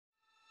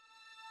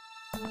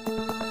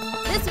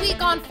This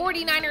week on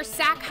 49ers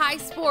Sac-Hi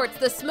Sports,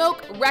 the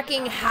smoke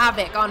wrecking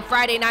havoc on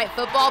Friday Night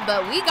Football,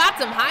 but we got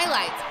some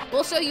highlights.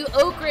 We'll show you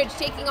Oak Ridge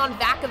taking on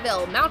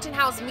Vacaville, Mountain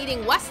House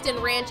meeting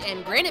Weston Ranch,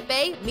 and Granite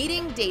Bay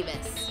meeting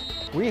Davis.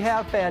 We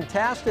have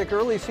fantastic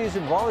early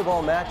season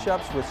volleyball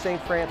matchups with St.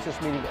 Francis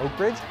meeting Oak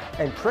Ridge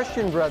and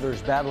Christian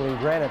Brothers battling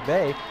Granite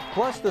Bay,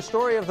 plus the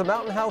story of the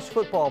Mountain House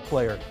football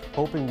player,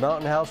 hoping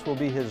Mountain House will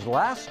be his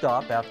last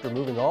stop after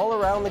moving all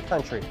around the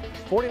country.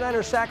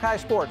 49ers Sac-Hi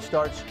Sports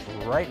starts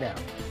right now.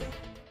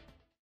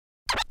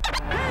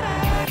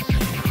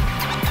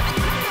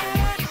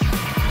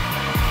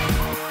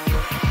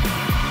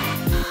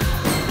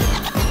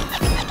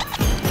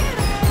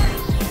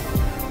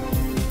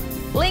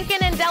 Lincoln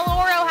and Del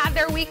Oro had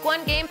their Week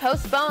 1 game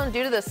postponed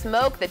due to the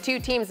smoke, the two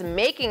teams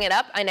making it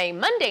up in a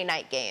Monday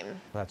night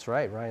game. That's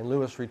right. Ryan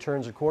Lewis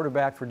returns a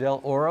quarterback for Del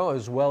Oro,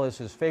 as well as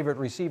his favorite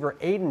receiver,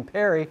 Aiden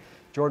Perry.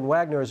 Jordan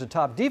Wagner is a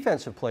top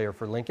defensive player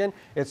for Lincoln.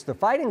 It's the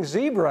Fighting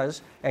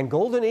Zebras and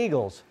Golden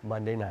Eagles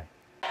Monday night.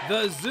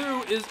 The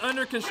zoo is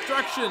under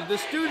construction. The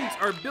students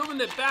are building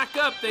it back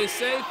up, they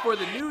say, for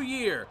the new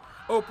year.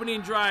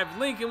 Opening drive,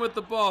 Lincoln with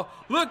the ball.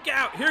 Look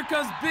out, here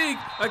comes big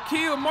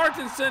Akio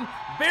Martinson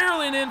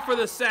barreling in for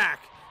the sack.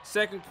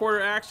 Second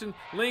quarter action,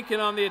 Lincoln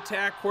on the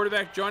attack.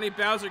 Quarterback Johnny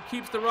Bowser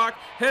keeps the rock,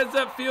 heads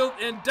upfield,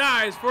 and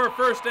dives for a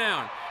first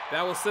down.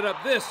 That will set up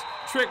this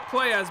trick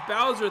play as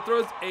Bowser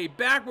throws a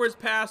backwards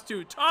pass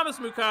to Thomas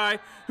Mukai,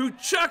 who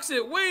chucks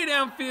it way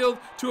downfield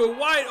to a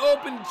wide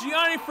open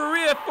Gianni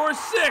Faria for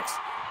 6.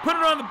 Put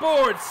it on the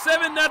board,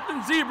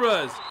 7-0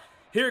 Zebras.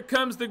 Here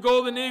comes the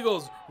Golden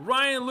Eagles.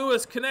 Ryan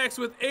Lewis connects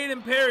with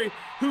Aiden Perry,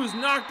 who's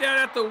knocked out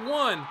at the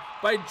 1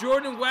 by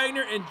Jordan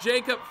Wagner and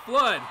Jacob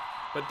Flood.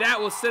 But that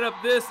will set up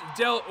this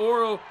Del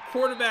Oro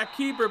quarterback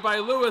keeper by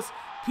Lewis.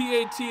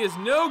 PAT is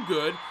no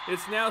good.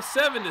 It's now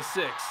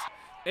 7-6.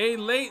 A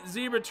late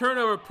Zebra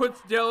turnover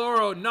puts Del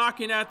Oro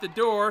knocking at the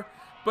door,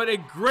 but a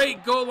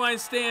great goal line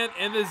stand,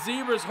 and the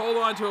Zebras hold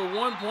on to a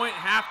 1-point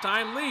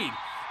halftime lead.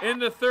 In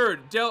the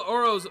third, Del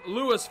Oro's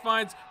Lewis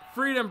finds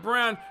Freedom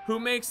Brown, who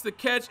makes the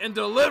catch and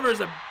delivers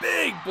a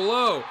big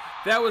blow.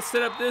 That would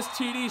set up this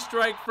TD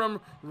strike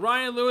from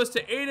Ryan Lewis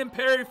to Aiden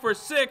Perry for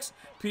 6.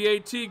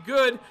 PAT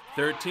good,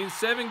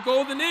 13-7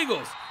 Golden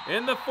Eagles.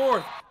 In the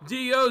fourth,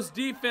 DO's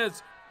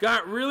defense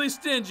got really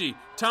stingy.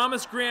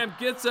 Thomas Graham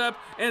gets up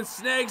and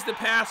snags the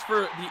pass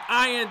for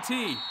the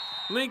INT.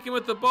 Lincoln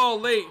with the ball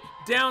late,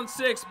 down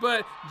 6,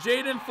 but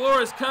Jaden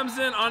Flores comes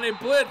in on a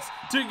blitz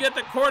to get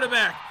the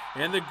quarterback.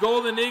 And the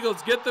Golden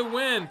Eagles get the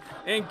win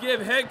and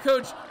give head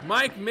coach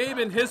Mike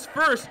Maben his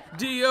first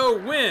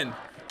DO win.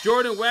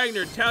 Jordan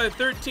Wagner tallied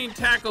 13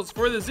 tackles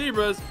for the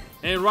Zebras,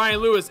 and Ryan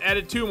Lewis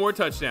added 2 more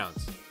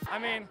touchdowns. I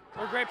mean,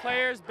 we're great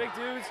players, big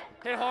dudes,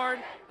 hit hard.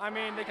 I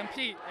mean, they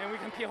compete, and we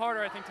compete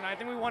harder, I think, tonight. I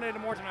think we wanted it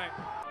more tonight.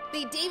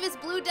 The Davis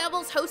Blue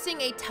Devils hosting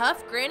a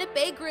tough Granite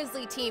Bay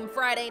Grizzly team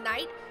Friday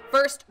night.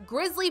 First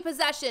Grizzly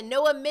possession,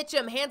 Noah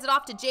Mitchum hands it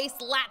off to Jace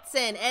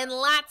Latson, and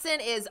Latson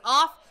is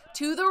off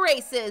to the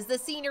races. The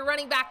senior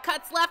running back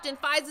cuts left and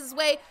finds his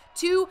way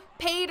to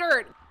pay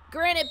dirt.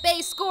 Granite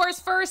Bay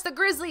scores first. The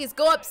Grizzlies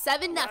go up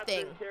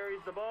 7-0.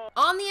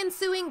 On the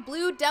ensuing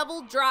Blue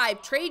Devil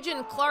drive,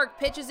 Trajan Clark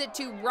pitches it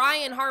to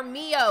Ryan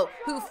Harmio,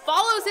 who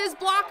follows his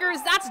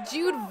blockers. That's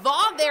Jude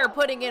Vaugh there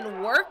putting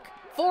in work.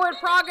 Forward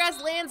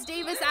progress lands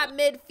Davis at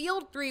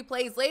midfield. 3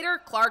 plays later,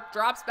 Clark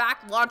drops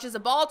back, launches a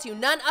ball to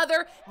none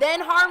other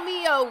than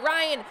Harmio.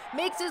 Ryan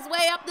makes his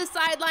way up the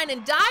sideline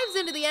and dives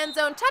into the end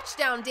zone.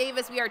 Touchdown,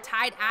 Davis. We are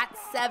tied at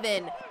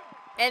 7.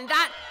 And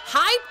that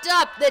hyped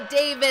up the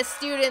Davis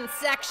student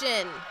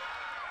section.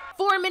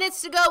 4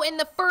 minutes to go in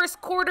the first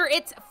quarter.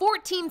 It's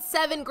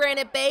 14-7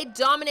 Granite Bay.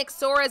 Dominic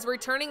Soares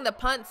returning the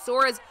punt.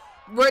 Soares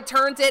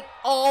returns it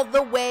all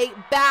the way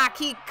back.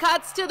 He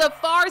cuts to the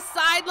far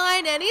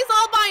sideline and he's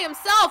all by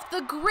himself.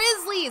 The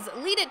Grizzlies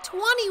lead it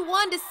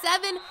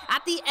 21-7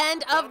 at the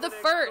end of the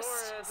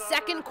first.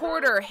 Second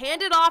quarter,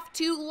 handed off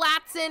to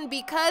Latson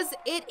because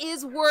it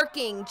is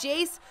working.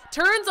 Jace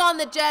turns on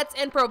the Jets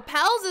and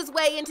propels his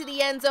way into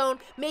the end zone,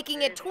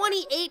 making it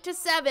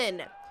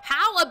 28-7.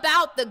 How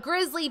about the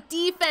Grizzly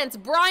defense?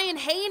 Brian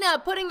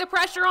Hayna putting the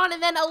pressure on,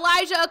 and then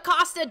Elijah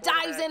Acosta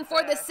dives in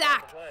for the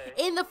sack.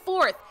 In the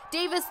fourth,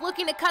 Davis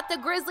looking to cut the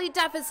Grizzly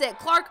deficit.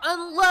 Clark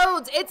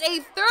unloads. It's a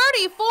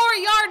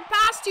 34-yard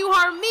pass to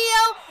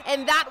Harmio,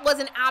 and that was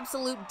an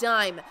absolute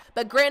dime.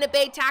 But Granite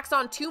Bay tacks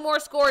on 2 more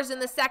scores in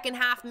the second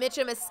half.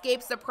 Mitchum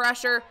escapes the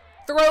pressure.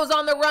 Throws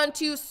on the run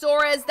to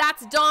Soares.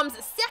 That's Dom's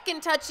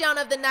second touchdown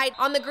of the night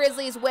on the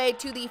Grizzlies' way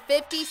to the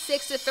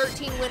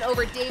 56-13 win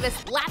over Davis.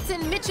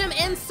 Latson, Mitchum,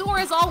 and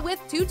Soares all with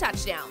 2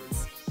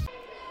 touchdowns.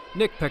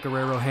 Nick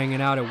Pecoraro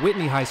hanging out at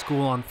Whitney High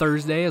School on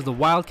Thursday as the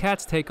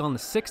Wildcats take on the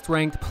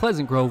 6th-ranked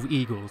Pleasant Grove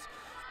Eagles.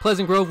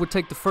 Pleasant Grove would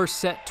take the first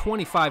set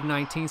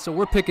 25-19, so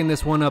we're picking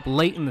this one up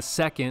late in the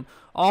second,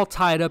 all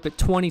tied up at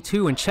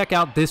 22, and check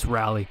out this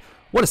rally.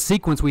 What a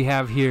sequence we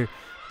have here.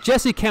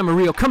 Jesse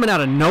Camarillo coming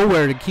out of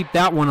nowhere to keep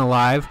that one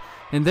alive.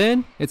 And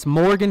then it's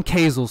Morgan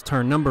Kazel's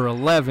turn, number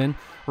 11,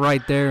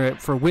 right there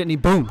for Whitney.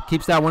 Boom,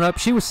 keeps that one up.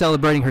 She was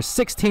celebrating her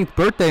 16th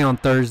birthday on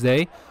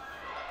Thursday.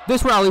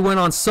 This rally went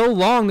on so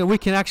long that we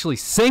can actually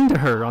sing to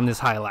her on this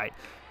highlight.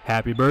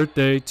 Happy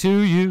birthday to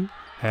you.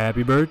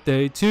 Happy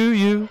birthday to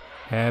you.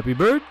 Happy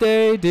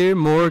birthday, dear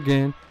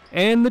Morgan.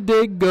 And the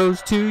dig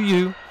goes to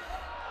you.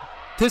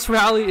 This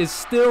rally is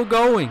still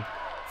going.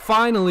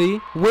 Finally,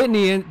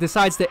 Whitney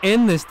decides to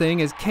end this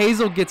thing as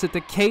Kazel gets it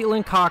to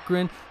Caitlin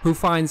Cochran, who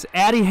finds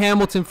Addie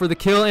Hamilton for the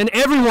kill, and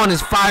everyone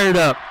is fired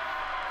up.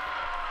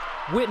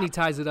 Whitney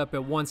ties it up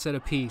at 1 set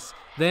apiece.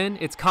 Then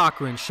it's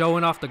Cochran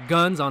showing off the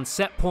guns on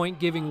set point,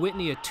 giving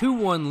Whitney a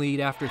 2-1 lead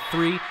after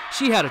 3.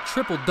 She had a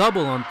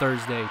triple-double on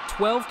Thursday,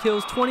 12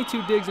 kills,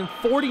 22 digs, and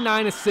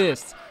 49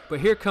 assists. But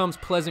here comes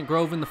Pleasant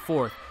Grove in the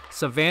 4th.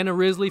 Savannah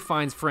Risley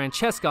finds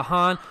Francesca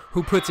Hahn,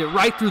 who puts it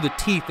right through the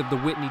teeth of the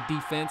Whitney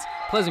defense.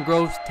 Pleasant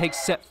Grove takes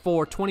set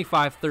 4,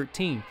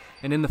 25-13.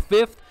 And in the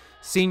 5th,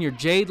 senior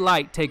Jade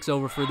Light takes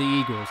over for the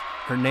Eagles.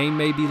 Her name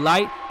may be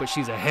Light, but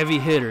she's a heavy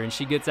hitter, and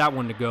she gets that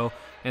one to go.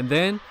 And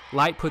then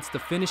Light puts the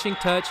finishing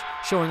touch,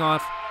 showing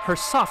off her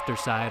softer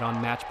side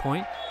on match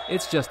point.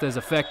 It's just as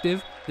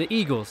effective. The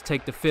Eagles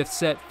take the 5th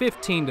set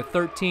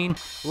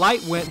 15-13.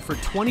 Light went for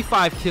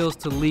 25 kills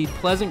to lead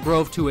Pleasant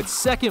Grove to its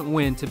 2nd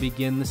win to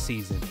begin the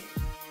season.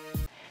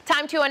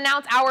 Time to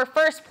announce our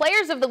first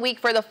players of the week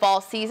for the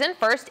fall season.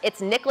 First,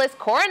 it's Nicholas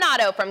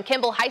Coronado from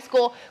Kimball High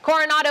School.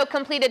 Coronado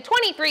completed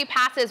 23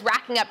 passes,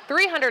 racking up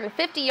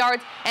 350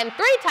 yards and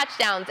 3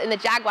 touchdowns in the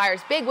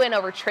Jaguars' big win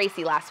over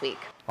Tracy last week.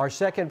 Our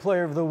second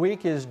player of the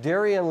week is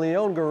Darian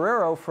Leon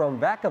Guerrero from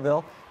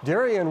Vacaville.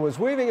 Darian was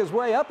weaving his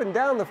way up and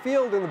down the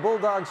field in the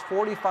Bulldogs'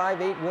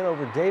 45-8 win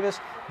over Davis.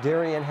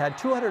 Darian had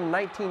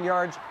 219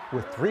 yards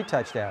with 3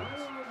 touchdowns.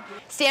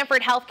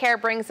 Stanford Healthcare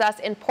brings us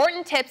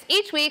important tips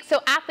each week so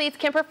athletes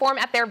can perform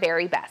at their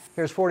very best.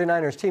 Here's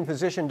 49ers team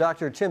physician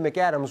Dr. Tim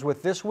McAdams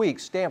with this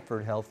week's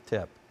Stanford Health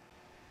Tip.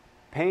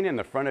 Pain in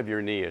the front of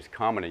your knee is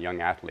common in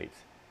young athletes,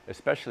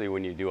 especially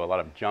when you do a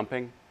lot of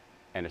jumping,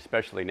 and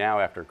especially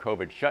now after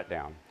COVID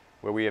shutdown,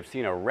 where we have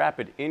seen a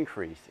rapid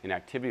increase in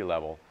activity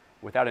level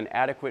without an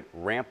adequate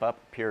ramp-up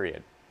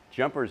period.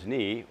 Jumper's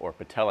knee, or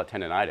patella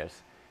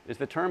tendonitis, is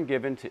the term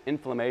given to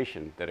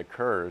inflammation that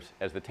occurs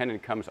as the tendon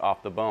comes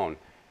off the bone,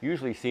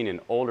 usually seen in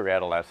older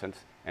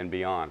adolescents and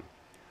beyond.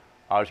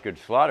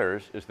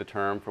 Osgood-Schlatter's is the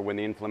term for when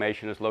the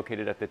inflammation is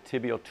located at the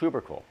tibial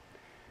tubercle.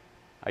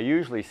 I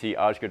usually see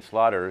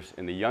Osgood-Schlatter's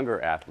in the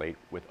younger athlete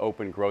with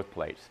open growth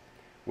plates,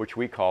 which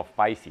we call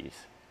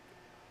physes.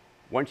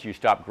 Once you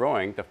stop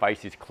growing, the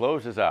physes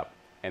closes up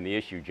and the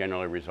issue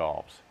generally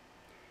resolves.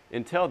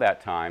 Until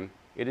that time,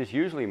 it is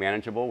usually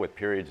manageable with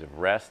periods of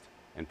rest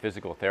and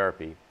physical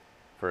therapy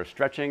for a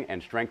stretching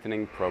and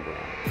strengthening program.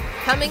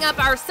 Coming up,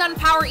 our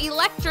SunPower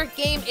Electric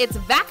game, it's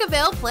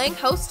Vacaville playing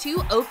host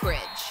to Oak Ridge.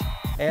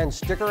 And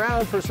stick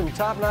around for some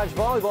top-notch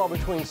volleyball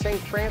between St.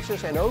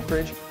 Francis and Oak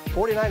Ridge.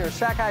 49ers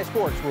Sac-Hi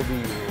Sports will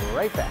be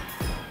right back.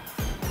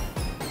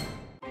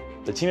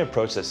 The team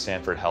approach that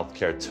Stanford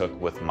Healthcare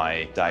took with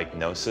my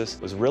diagnosis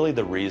was really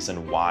the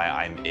reason why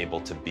I'm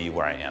able to be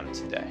where I am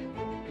today.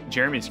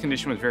 Jeremy's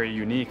condition was very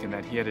unique in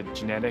that he had a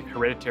genetic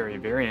hereditary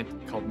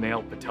variant called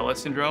nail patella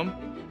syndrome.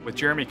 With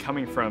Jeremy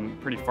coming from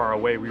pretty far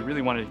away, we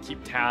really wanted to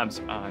keep tabs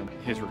on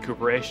his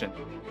recuperation.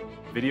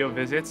 Video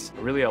visits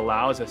really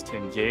allows us to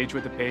engage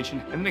with the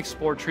patient and then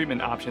explore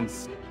treatment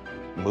options.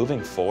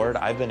 Moving forward,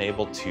 I've been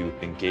able to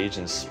engage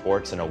in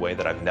sports in a way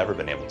that I've never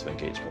been able to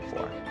engage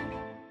before.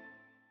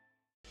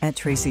 At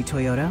Tracy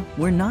Toyota,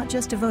 we're not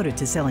just devoted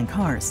to selling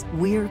cars.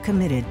 We're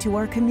committed to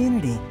our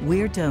community.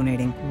 We're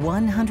donating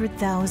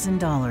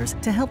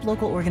 $100,000 to help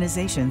local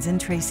organizations in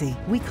Tracy.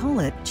 We call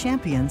it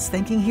Champions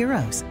Thinking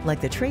Heroes, like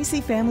the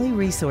Tracy Family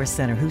Resource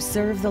Center, who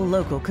serve the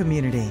local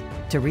community.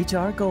 To reach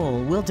our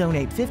goal, we'll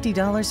donate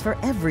 $50 for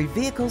every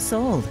vehicle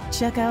sold.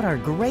 Check out our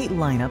great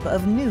lineup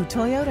of new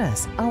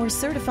Toyotas. Our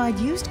certified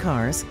used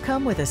cars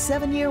come with a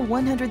 7-year,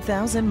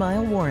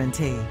 100,000-mile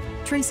warranty.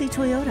 Tracy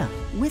Toyota,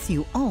 with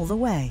you all the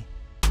way.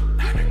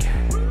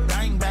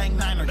 Bang, bang,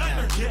 Niner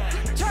gang.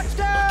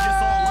 Touchdown!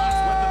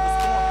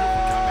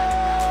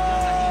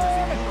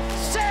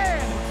 San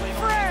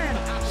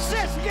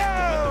Francisco!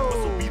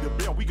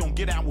 We gon'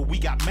 get out what we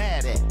got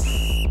mad at.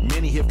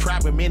 Many have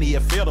tried, but many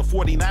have failed. The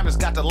 49ers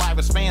got the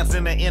livest fans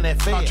in the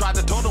NFL. I tried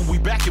to tell them we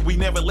back and we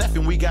never left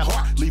and we got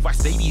heart. Levi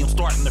Stadium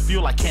starting to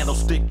feel like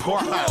Candlestick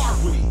Park.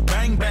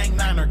 Bang, bang,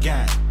 Niner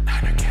gang.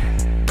 Niner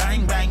gang.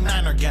 Bang, bang,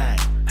 Niner gang.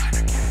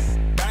 Niner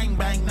gang. Bang,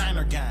 bang,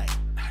 Niner gang.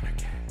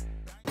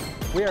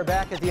 We are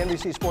back at the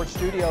NBC Sports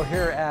Studio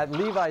here at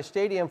Levi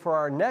Stadium for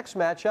our next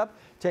matchup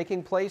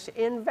taking place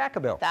in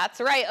Vacaville.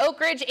 That's right, Oak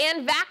Ridge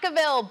and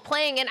Vacaville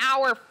playing in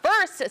our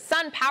first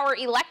SunPower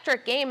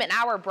Electric game, and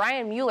our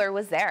Brian Mueller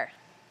was there.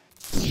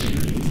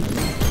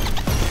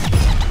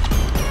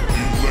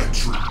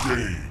 Electric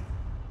game.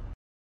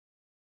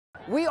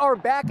 We are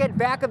back at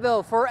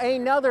Vacaville for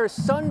another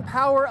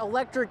SunPower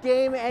Electric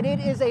game, and it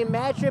is a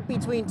matchup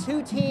between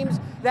two teams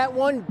that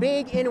won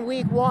big in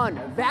week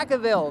 1.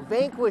 Vacaville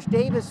vanquished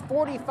Davis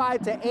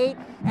 45-8,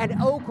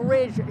 and Oak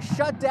Ridge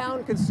shut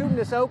down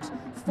Cosumnes Oaks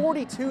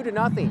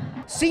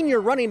 42-0.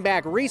 Senior running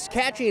back Reese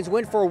Catchings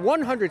went for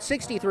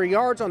 163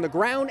 yards on the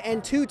ground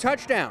and 2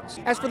 touchdowns.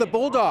 As for the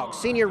Bulldogs,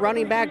 senior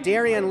running back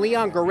Darian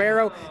Leon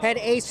Guerrero had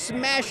a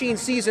smashing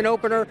season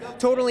opener,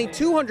 totaling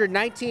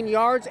 219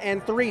 yards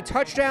and 3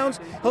 touchdowns.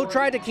 He'll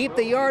try to keep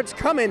the yards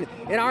coming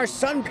in our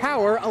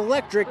SunPower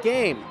electric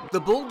game. The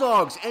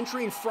Bulldogs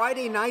entering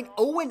Friday night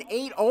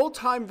 0-8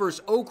 all-time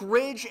versus Oak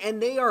Ridge, and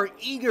they are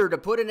eager to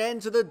put an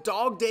end to the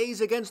dog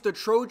days against the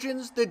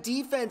Trojans. The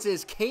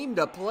defenses came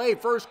to play.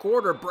 First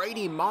quarter,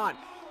 Brady Mott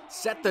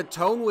set the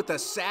tone with a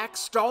sack,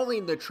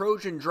 stalling the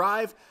Trojan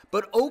drive,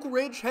 but Oak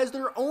Ridge has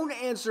their own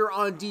answer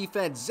on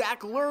defense.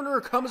 Zach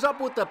Lerner comes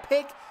up with the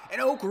pick, and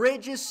Oak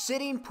Ridge is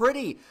sitting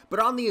pretty. But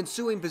on the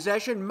ensuing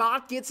possession,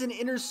 Mott gets an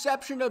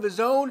interception of his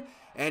own,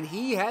 and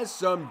he has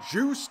some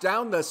juice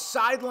down the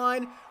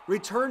sideline,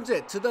 returns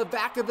it to the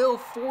Vacaville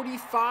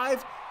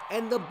 45,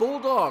 and the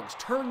Bulldogs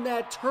turn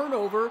that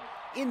turnover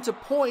into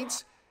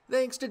points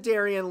thanks to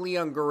Darian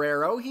Leon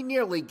Guerrero. He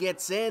nearly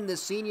gets in. The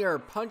senior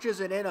punches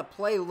it in a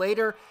play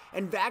later,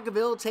 and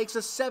Vacaville takes a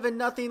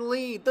 7-0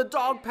 lead. The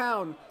Dog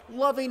Pound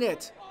loving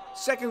it.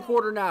 Second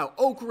quarter now,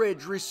 Oak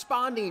Ridge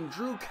responding.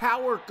 Drew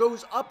Cowart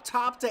goes up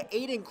top to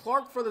Aiden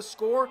Clark for the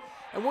score,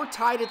 and we're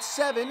tied at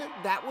 7.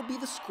 That will be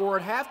the score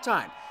at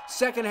halftime.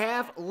 Second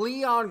half,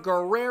 Leon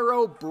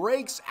Guerrero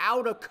breaks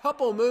out a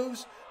couple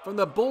moves from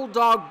the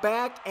Bulldog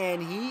back,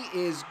 and he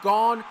is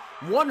gone.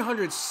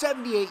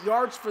 178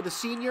 yards for the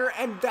senior,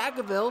 and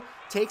Vacaville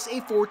takes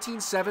a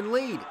 14-7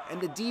 lead.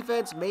 And the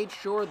defense made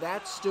sure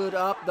that stood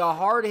up. The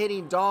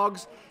hard-hitting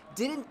Dogs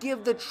didn't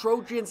give the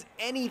Trojans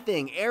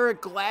anything.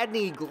 Eric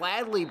Gladney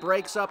gladly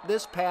breaks up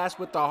this pass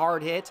with the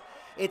hard hit.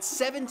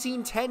 It's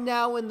 17-10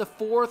 now in the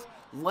fourth.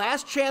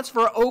 Last chance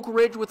for Oak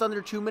Ridge with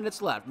under 2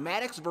 minutes left.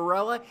 Maddox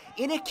Varela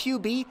in a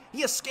QB.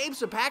 He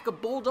escapes a pack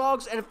of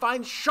Bulldogs and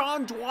finds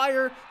Sean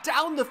Dwyer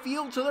down the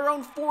field to their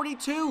own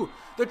 42.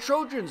 The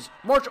Trojans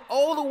march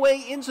all the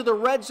way into the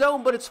red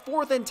zone, but it's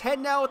 4th and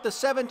 10 now at the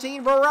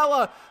 17.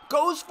 Varela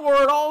goes for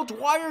it all.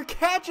 Dwyer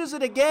catches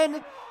it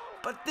again,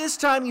 but this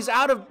time he's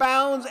out of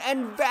bounds,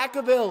 and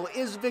Vacaville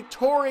is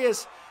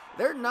victorious.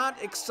 They're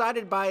not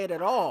excited by it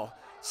at all.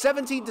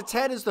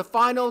 17-10 is the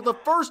final. The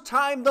first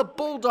time the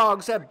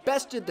Bulldogs have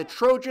bested the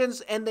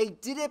Trojans, and they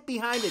did it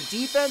behind a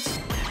defense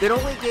that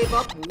only gave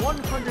up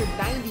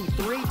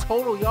 193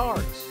 total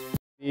yards.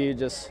 You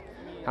just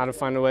had to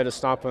find a way to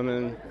stop them,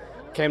 and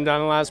came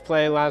down the last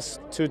play, last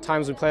 2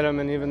 times we played them,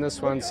 and even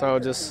this one, so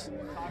just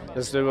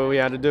did what we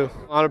had to do.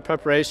 A lot of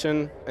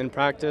preparation and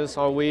practice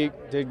all week,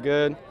 did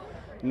good.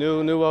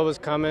 Knew what was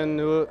coming,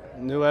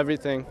 knew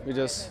everything. We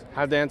just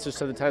had the answers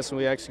to the test, and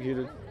we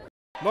executed.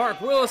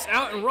 Mark Willis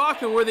out in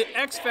Rockland, where the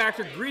X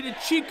Factor greeted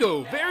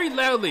Chico very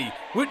loudly.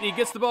 Whitney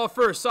gets the ball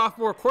first.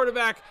 Sophomore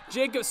quarterback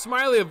Jacob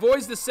Smiley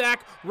avoids the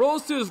sack,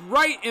 rolls to his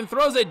right, and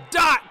throws a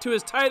dot to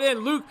his tight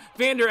end Luke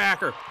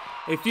Vanderacker.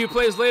 A few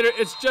plays later,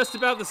 it's just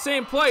about the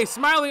same play.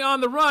 Smiley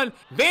on the run.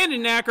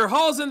 Vandenacker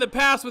hauls in the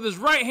pass with his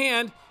right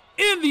hand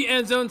in the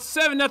end zone.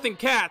 7-0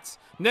 Cats.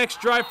 Next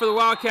drive for the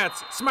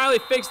Wildcats. Smiley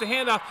fakes the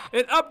handoff,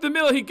 and up the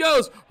middle he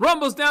goes.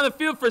 Rumbles down the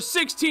field for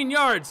 16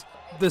 yards.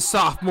 The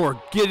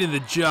sophomore getting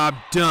the job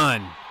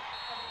done.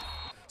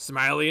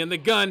 Smiley in the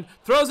gun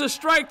throws a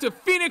strike to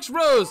Phoenix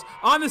Rose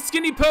on the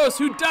skinny post,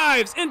 who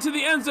dives into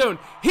the end zone.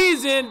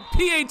 He's in.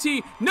 PAT,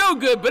 no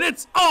good, but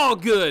it's all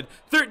good.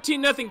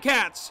 13-0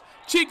 Cats.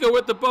 Chico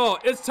with the ball.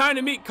 It's time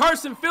to meet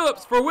Carson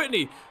Phillips for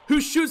Whitney,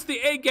 who shoots the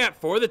A-gap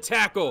for the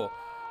tackle.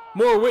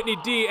 More Whitney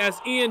D as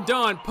Ian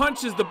Don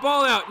punches the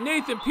ball out.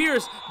 Nathan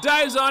Pierce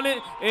dives on it,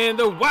 and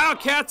the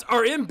Wildcats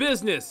are in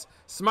business.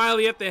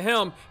 Smiley at the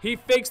helm. He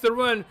fakes the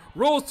run,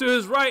 rolls to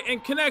his right,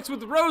 and connects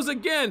with Rose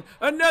again.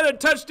 Another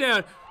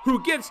touchdown.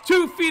 Who gets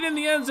 2 feet in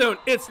the end zone.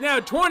 It's now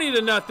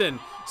 20-0.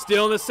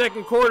 Still in the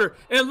second quarter.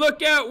 And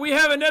look out, we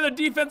have another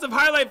defensive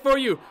highlight for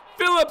you.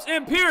 Phillips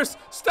and Pierce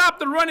stop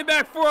the running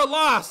back for a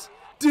loss.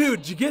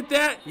 Dude, did you get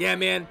that? Yeah,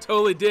 man,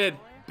 totally did.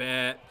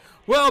 Bet.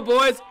 Well,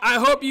 boys, I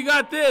hope you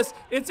got this.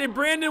 It's a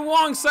Brandon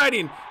Wong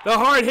sighting. The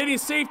hard-hitting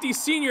safety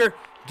senior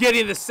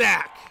getting the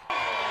sack.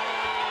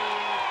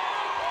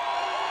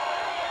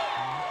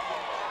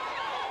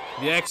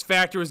 The X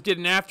Factor was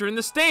getting after in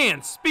the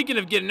stands. Speaking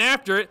of getting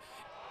after it,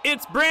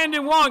 it's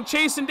Brandon Wong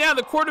chasing down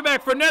the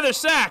quarterback for another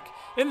sack.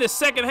 In the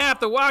second half,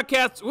 the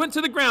Wildcats went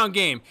to the ground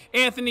game.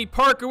 Anthony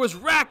Parker was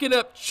racking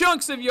up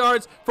chunks of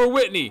yards for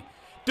Whitney.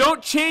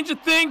 Don't change a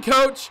thing,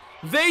 coach.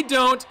 They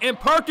don't, and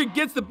Parker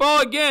gets the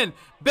ball again.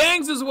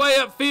 Bangs his way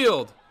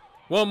upfield.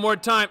 One more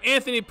time,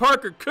 Anthony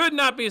Parker could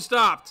not be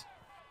stopped.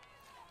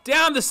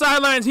 Down the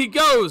sidelines he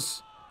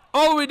goes,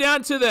 all the way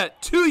down to the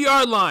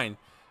 2-yard line.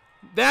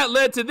 That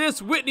led to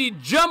this Whitney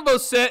jumbo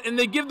set, and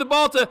they give the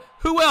ball to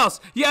who else?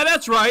 Yeah,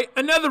 that's right,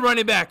 another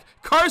running back,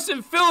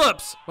 Carson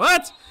Phillips.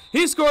 What?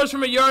 He scores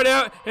from a yard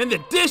out, and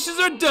the dishes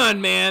are done,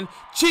 man.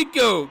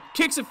 Chico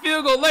kicks a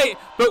field goal late,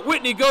 but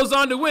Whitney goes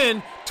on to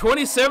win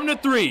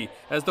 27-3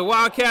 as the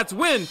Wildcats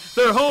win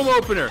their home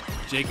opener.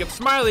 Jacob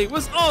Smiley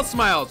was all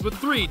smiles with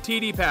 3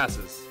 TD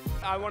passes.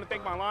 I want to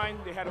thank my line.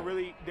 They did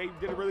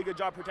a really good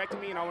job protecting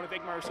me, and I want to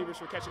thank my receivers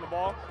for catching the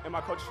ball and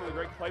my coaches for the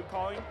great play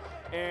calling.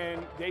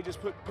 And they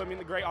just put me in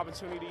the great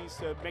opportunities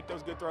to make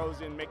those good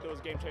throws and make those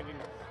game-changing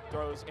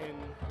throws and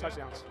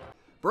touchdowns.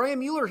 Brian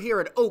Mueller here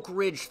at Oak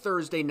Ridge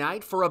Thursday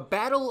night for a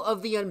battle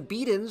of the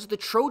unbeatens. The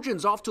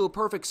Trojans off to a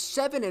perfect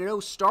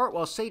 7-0 start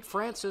while St.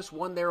 Francis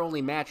won their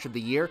only match of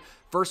the year.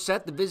 First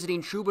set, the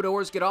visiting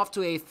Troubadours get off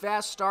to a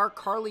fast start.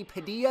 Carly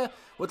Padilla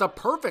with a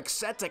perfect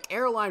set to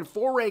Caroline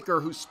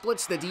Foraker, who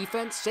splits the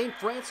defense. St.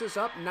 Francis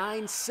up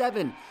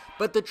 9-7.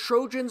 But the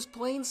Trojans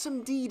playing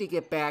some D to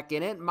get back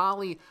in it.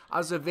 Molly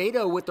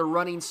Azevedo with the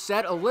running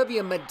set.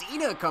 Olivia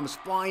Medina comes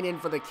flying in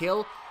for the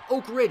kill.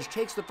 Oak Ridge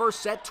takes the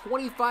first set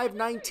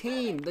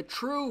 25-19. The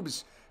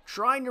Troubs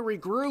trying to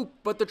regroup,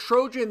 but the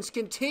Trojans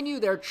continue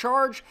their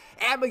charge.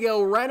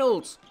 Abigail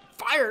Reynolds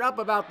fired up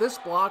about this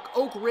block.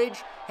 Oak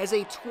Ridge has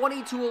a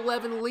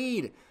 20-11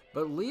 lead,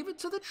 but leave it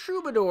to the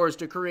Troubadours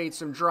to create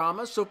some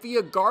drama.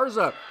 Sophia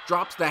Garza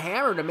drops the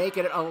hammer to make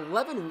it an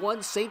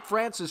 11-1 St.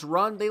 Francis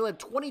run. They led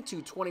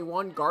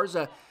 22-21.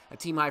 Garza a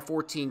team-high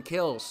 14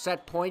 kills.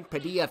 Set point,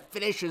 Padilla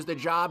finishes the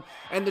job,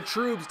 and the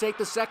Troubs take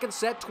the second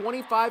set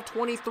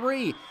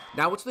 25-23.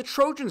 Now it's the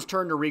Trojans'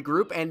 turn to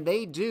regroup, and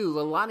they do.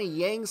 Leilani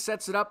Yang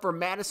sets it up for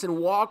Madison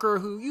Walker,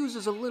 who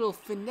uses a little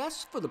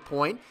finesse for the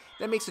point.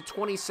 That makes it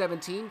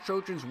 20-17.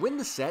 Trojans win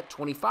the set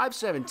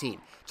 25-17.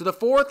 To the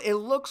fourth, it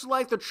looks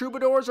like the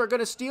Troubadours are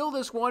going to steal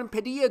this one.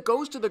 Padilla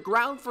goes to the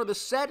ground for the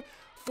set.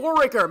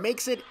 Foraker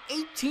makes it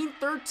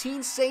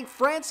 18-13 St.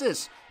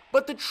 Francis.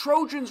 But the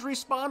Trojans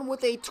respond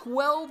with a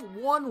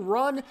 12-1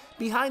 run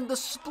behind the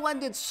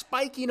splendid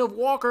spiking of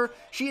Walker.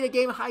 She had a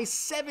game-high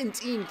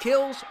 17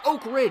 kills.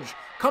 Oak Ridge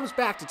comes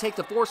back to take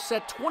the fourth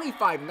set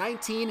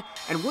 25-19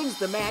 and wins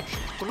the match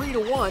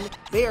 3-1.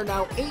 They are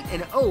now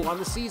 8-0 on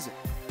the season.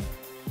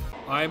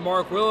 I'm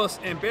Mark Willis,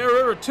 and Bear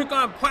River took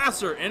on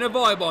Placer in a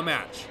volleyball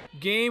match.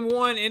 Game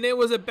 1, and it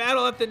was a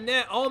battle at the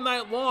net all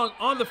night long.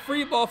 On the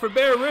free ball for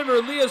Bear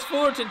River, Leah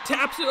Fullerton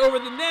taps it over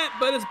the net,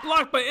 but it's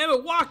blocked by Emma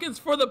Watkins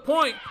for the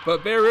point.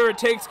 But Bear River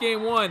takes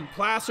game 1.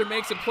 Placer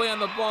makes a play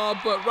on the ball,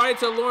 but right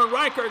to Lauren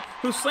Reichert,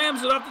 who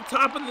slams it off the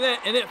top of the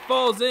net, and it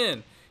falls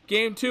in.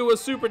 Game 2 was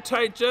super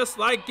tight, just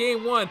like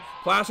game 1.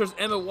 Placer's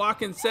Emma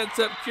Watkins sets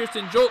up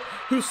Kirsten Jolt,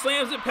 who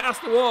slams it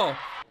past the wall.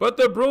 But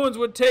the Bruins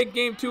would take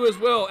game 2 as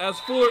well, as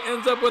Fuller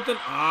ends up with an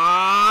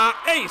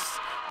ace.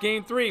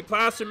 Game 3,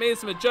 Placer made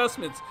some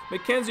adjustments.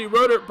 Mackenzie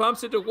Roeder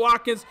bumps it to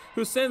Watkins,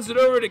 who sends it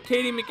over to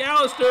Katie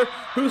McAllister,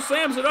 who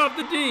slams it off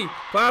the D.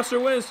 Placer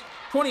wins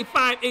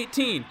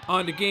 25-18.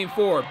 On to game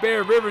 4.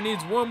 Bear River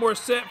needs one more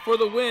set for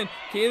the win.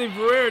 Kaylee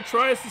Ferreira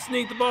tries to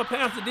sneak the ball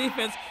past the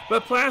defense,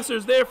 but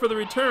Placer's there for the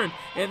return,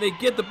 and they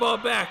get the ball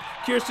back.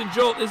 Kirsten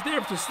Jolt is there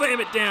to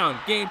slam it down.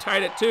 Game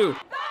tied at 2.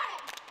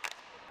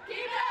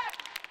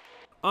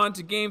 On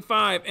to game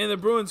 5, and the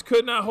Bruins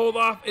could not hold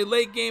off a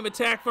late game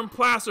attack from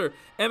Placer.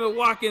 Emma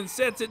Watkins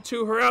sets it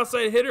to her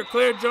outside hitter,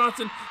 Claire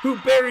Johnson, who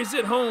buries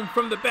it home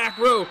from the back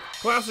row.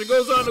 Placer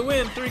goes on to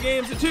win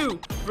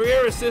 3-2.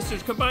 Ferreira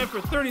sisters combined for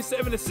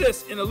 37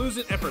 assists in a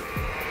losing effort.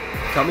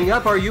 Coming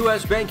up, our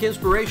U.S. Bank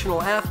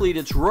inspirational athlete,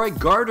 it's Roy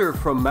Garter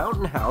from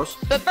Mountain House.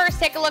 But first,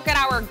 take a look at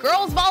our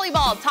girls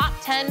volleyball top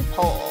 10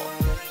 poll.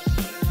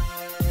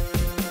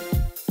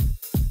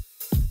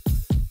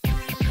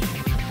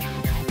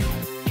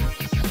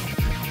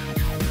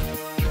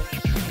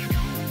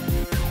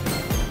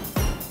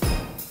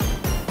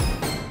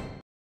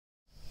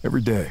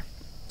 Every day,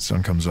 the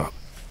sun comes up.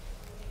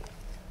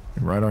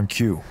 And right on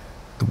cue,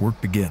 the work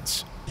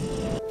begins.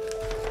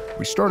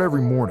 We start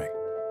every morning,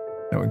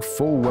 knowing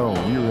full well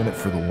we're in it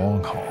for the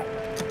long haul.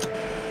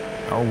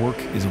 Our work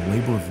is a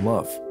labor of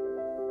love.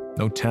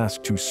 No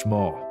task too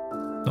small,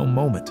 no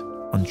moment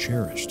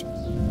uncherished.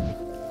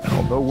 And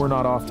although we're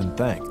not often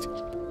thanked,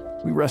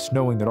 we rest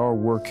knowing that our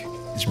work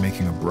is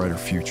making a brighter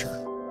future.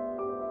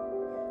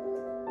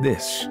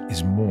 This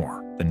is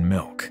more than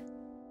milk.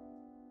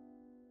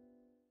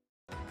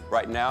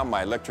 Right now,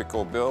 my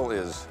electrical bill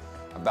is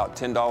about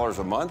 $10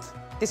 a month.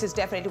 This is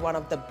definitely one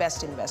of the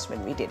best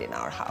investments we did in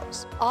our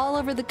house. All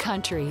over the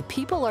country,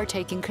 people are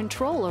taking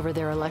control over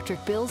their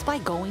electric bills by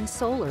going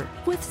solar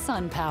with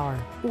SunPower.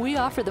 We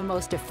offer the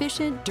most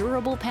efficient,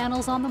 durable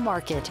panels on the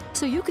market,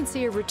 so you can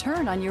see a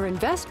return on your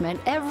investment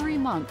every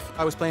month.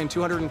 I was paying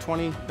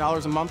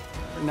 $220 a month.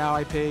 Now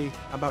I pay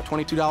about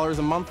 $22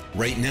 a month.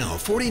 Right now,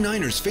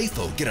 49ers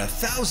faithful get a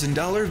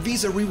 $1,000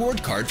 Visa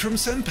reward card from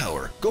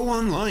SunPower. Go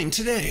online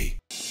today.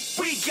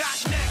 We got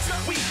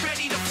next, we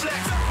ready to flex,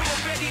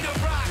 we're ready to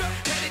rock,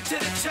 headed to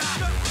the top.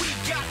 We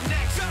got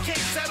next,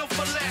 can't settle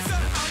for less.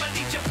 I'ma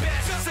need your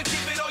best, so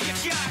give it all you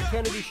got.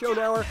 Kennedy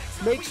Schonauer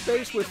makes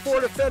space with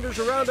 4 defenders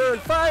around her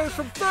and fires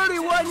from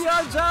 31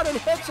 yards out and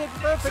hits it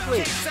perfectly.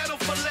 Can't settle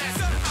for less.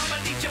 I'ma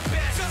need your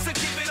best, so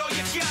give it all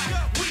you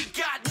got. We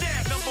got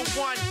next,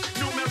 #1,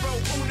 numero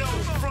uno,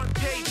 front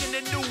page in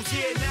the news.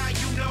 Yeah, now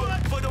you know.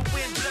 For the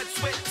win, blood,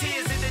 sweat,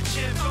 tears in the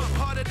gym,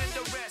 harder than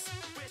the rest.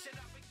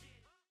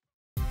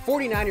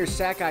 49ers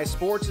Sac-Hi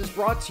Sports is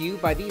brought to you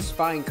by these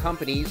fine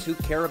companies who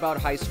care about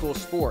high school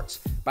sports.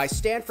 By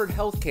Stanford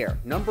Healthcare,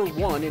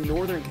 #1 in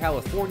Northern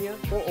California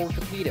for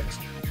orthopedics.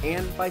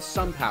 And by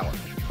SunPower,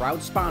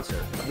 proud sponsor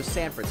of the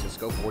San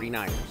Francisco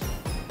 49ers.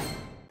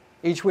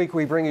 Each week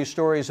we bring you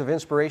stories of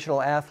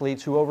inspirational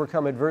athletes who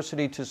overcome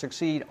adversity to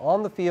succeed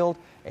on the field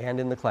and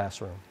in the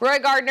classroom. Roy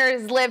Gardner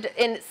has lived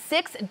in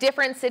 6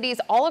 different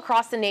cities all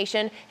across the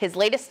nation, his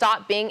latest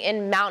stop being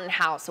in Mountain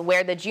House,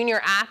 where the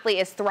junior athlete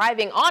is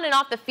thriving on and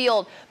off the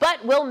field.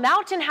 But will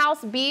Mountain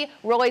House be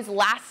Roy's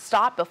last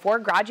stop before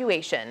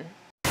graduation?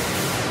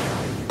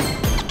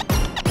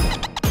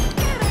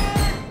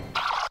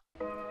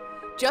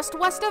 Just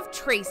west of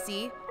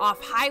Tracy, off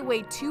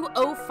Highway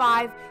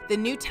 205, the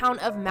new town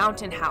of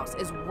Mountain House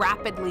is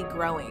rapidly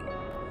growing.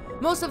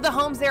 Most of the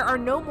homes there are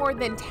no more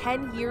than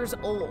 10 years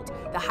old.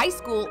 The high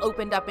school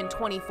opened up in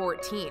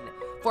 2014.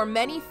 For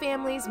many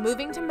families,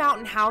 moving to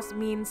Mountain House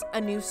means a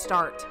new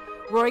start.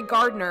 Roy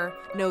Gardner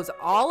knows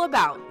all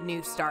about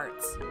new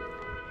starts.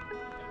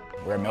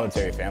 We're a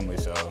military family,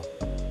 so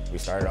we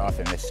started off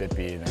in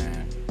Mississippi,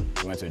 then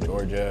we went to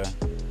Georgia,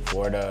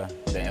 Florida,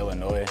 then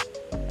Illinois,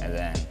 and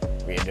then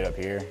we ended up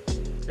here.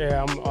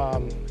 Yeah,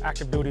 I'm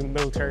active duty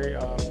military,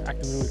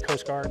 active duty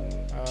Coast Guard.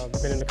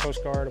 Been in the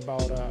Coast Guard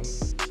about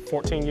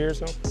 14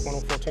 years now, going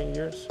on 14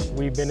 years.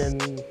 We've been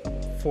in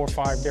 4 or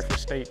 5 different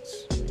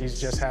states. He's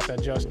just had to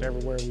adjust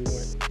everywhere we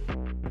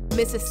went.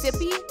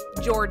 Mississippi,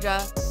 Georgia,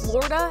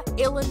 Florida,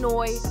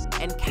 Illinois,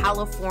 and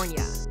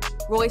California.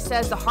 Roy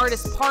says the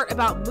hardest part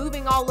about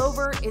moving all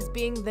over is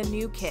being the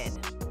new kid.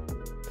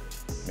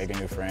 Making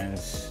new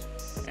friends,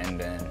 and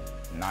then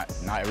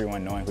not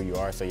everyone knowing who you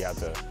are, so you have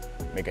to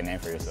make a name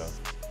for yourself.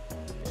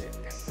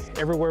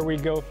 Everywhere we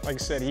go, like I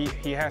said,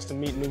 he has to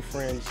meet new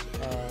friends.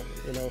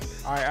 You know,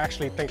 I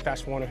actually think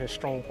that's one of his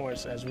strong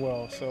points as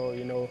well. So,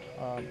 you know,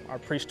 I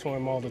preach to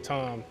him all the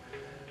time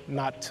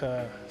not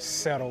to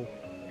settle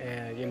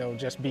and, you know,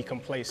 just be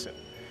complacent.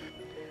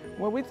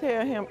 Well, we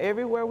tell him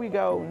everywhere we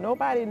go,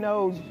 nobody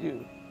knows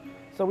you.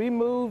 So we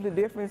move to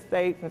different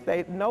states and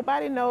say,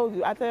 nobody knows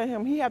you. I tell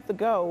him he has to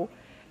go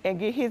and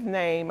get his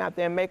name out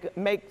there and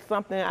make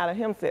something out of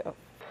himself.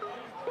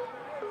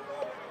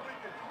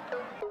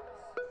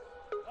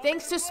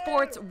 Thanks to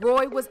sports,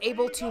 Roy was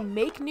able to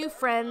make new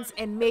friends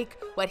and make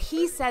what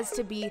he says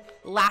to be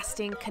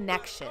lasting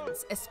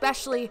connections,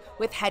 especially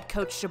with head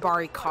coach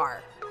Jabari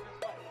Carr.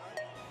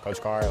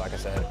 Coach Carr, like I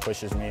said,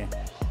 pushes me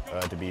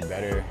to be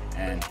better,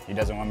 and he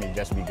doesn't want me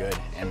just to be good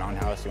in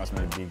Mountain House. He wants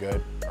me to be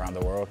good around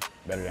the world,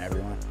 better than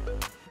everyone.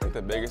 I think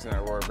the biggest thing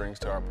that Roy brings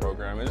to our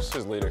program is just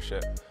his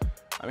leadership.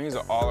 I mean, he's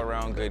an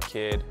all-around good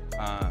kid.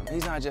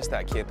 He's not just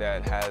that kid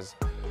that has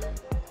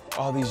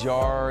all these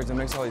yards and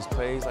makes all these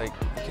plays. Like,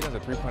 the kid has a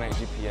 3.8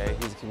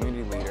 GPA. He's a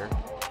community leader.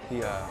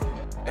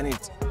 And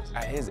it's,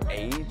 at his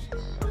age,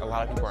 a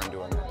lot of people aren't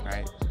doing that,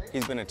 right?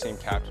 He's been a team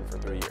captain for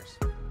 3 years.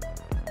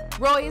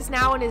 Roy is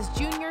now in his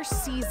junior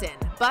season,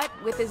 but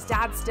with his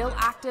dad still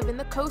active in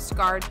the Coast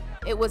Guard,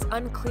 it was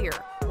unclear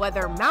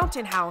whether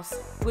Mountain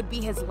House would be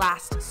his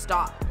last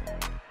stop.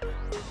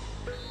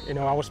 You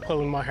know, I was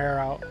pulling my hair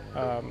out,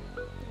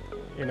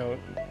 you know,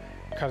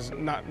 because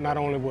not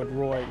only with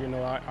Roy, you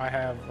know,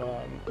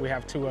 we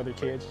have 2 other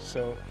kids,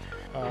 so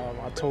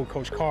I told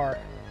Coach Carr,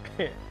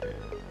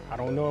 I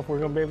don't know if we're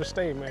gonna be able to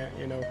stay, man.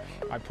 You know,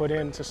 I put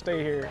in to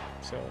stay here,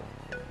 so.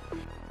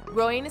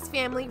 Roy and his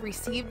family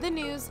received the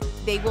news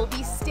they will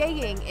be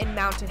staying in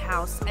Mountain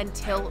House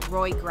until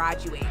Roy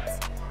graduates.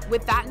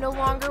 With that no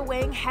longer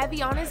weighing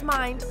heavy on his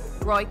mind,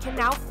 Roy can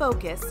now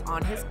focus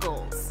on his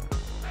goals.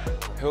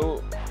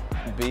 He'll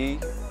be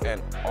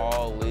an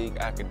all-league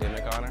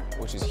academic honor,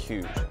 which is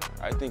huge.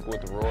 I think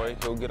with Roy,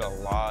 he'll get a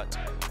lot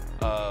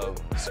of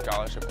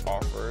scholarship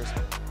offers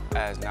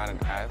as not an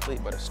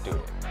athlete, but a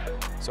student.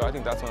 So I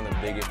think that's one of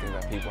the biggest things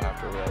that people have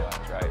to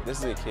realize, right? This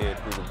is a kid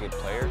who's a good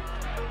player,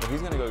 but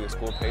he's gonna go get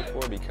school paid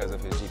for because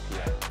of his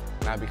GPA,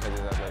 not because of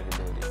his athletic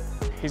ability.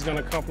 He's gonna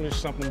accomplish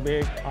something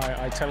big.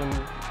 I tell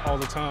him all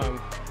the time,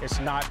 it's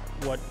not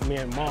what me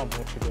and Mom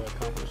want you to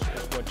accomplish,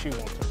 it's what you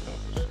want to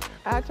accomplish.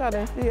 I try to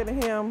instill to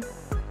him,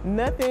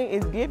 nothing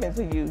is given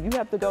to you. You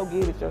have to go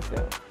get it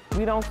yourself.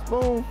 We don't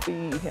spoon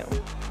feed him.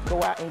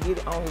 Go out and get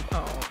it on his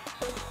own.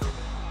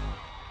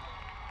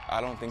 I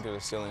don't think there's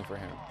a ceiling for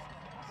him.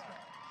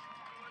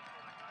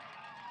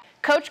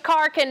 Coach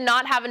Carr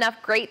cannot have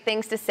enough great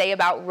things to say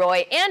about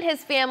Roy and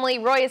his family.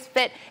 Roy is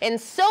fit in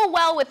so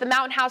well with the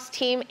Mountain House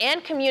team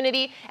and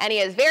community, and he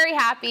is very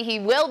happy he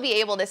will be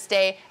able to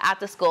stay at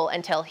the school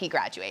until he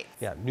graduates.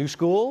 Yeah, new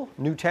school,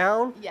 new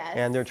town, yes.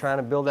 And they're trying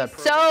to build that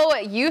program. So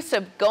used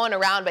to going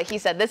around, but he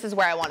said, this is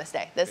where I want to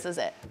stay. This is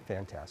it.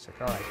 Fantastic.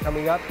 All right,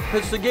 coming up.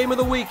 It's the game of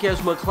the week as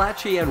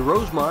McClatchy and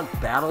Rosemont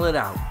battle it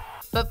out.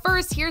 But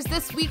first, here's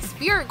this week's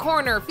Spirit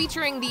Corner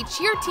featuring the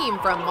cheer team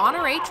from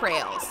Monterey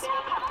Trails.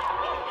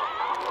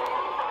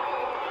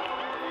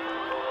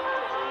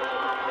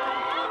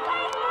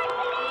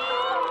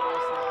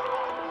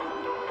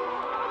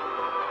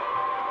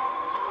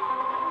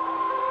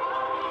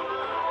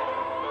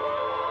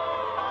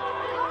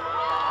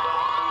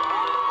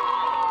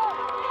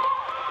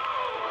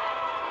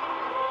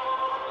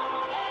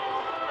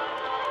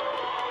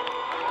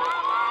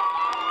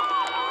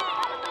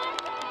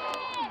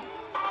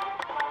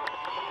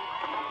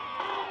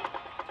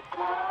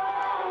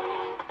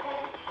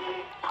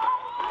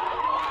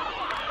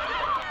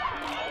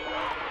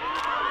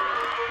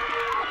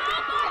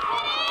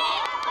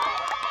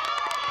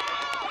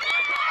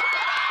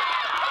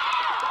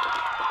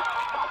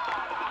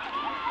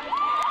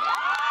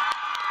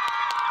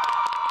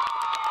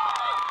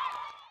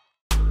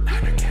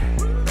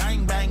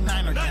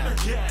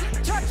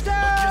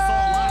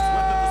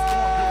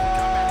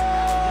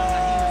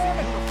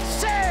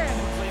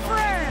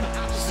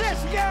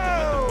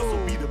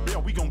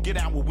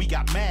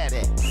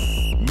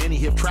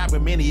 have tried,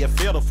 but many have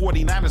failed. The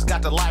 49ers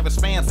got the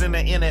livest fans in the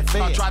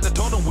NFL. I tried to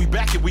tell them we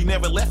back and we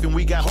never left and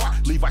we got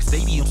heart. Levi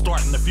Stadium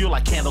starting to feel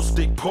like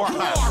Candlestick Park.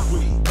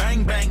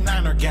 Bang, bang,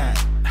 Niner gang.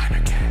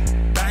 Niner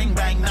gang. Bang,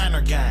 bang,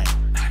 Niner gang.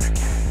 Niner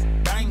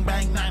gang. Bang,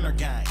 bang, Niner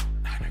gang.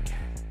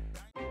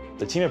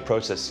 The team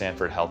approach that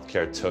Stanford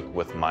Healthcare took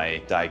with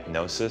my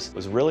diagnosis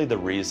was really the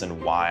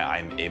reason why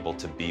I'm able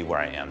to be where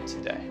I am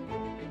today.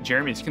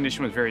 Jeremy's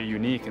condition was very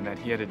unique in that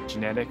he had a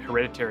genetic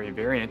hereditary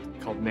variant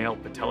called Nail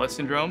patella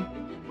syndrome.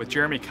 With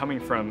Jeremy coming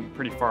from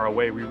pretty far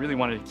away, we really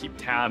wanted to keep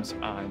tabs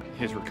on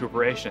his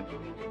recuperation.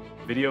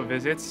 Video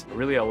visits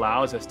really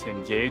allows us to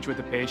engage with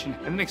the patient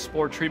and then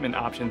explore treatment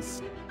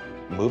options.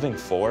 Moving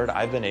forward,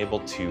 I've been able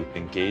to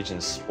engage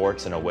in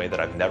sports in a way that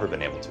I've never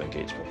been able to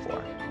engage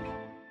before.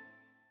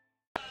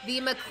 The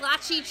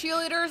McClatchy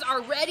cheerleaders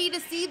are ready to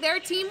see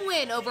their team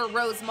win over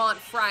Rosemont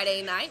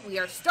Friday night. We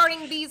are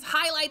starting these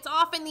highlights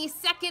off in the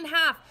second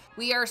half.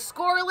 We are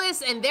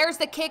scoreless, and there's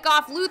the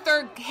kickoff.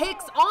 Luther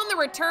Hicks on the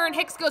return.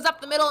 Hicks goes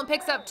up the middle and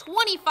picks up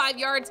 25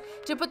 yards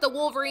to put the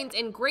Wolverines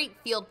in great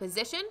field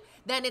position.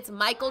 Then it's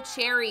Michael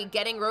Cherry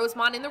getting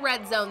Rosemont in the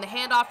red zone. The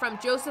handoff from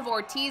Joseph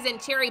Ortiz, and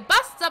Cherry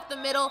busts up the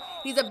middle.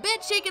 He's a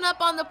bit shaken up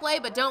on the play,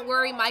 but don't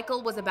worry,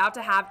 Michael was about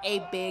to have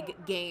a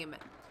big game.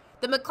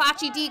 The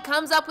McClatchy D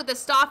comes up with a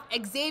stop.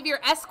 Xavier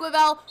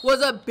Esquivel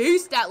was a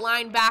beast at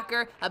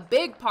linebacker, a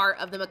big part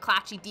of the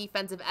McClatchy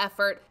defensive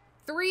effort.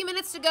 3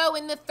 minutes to go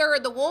in the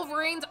third. The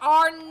Wolverines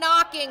are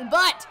knocking,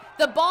 but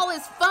the ball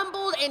is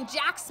fumbled and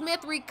Jack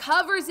Smith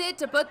recovers it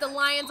to put the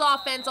Lions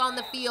offense on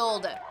the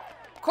field.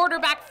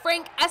 Quarterback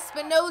Frank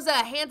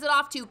Espinoza hands it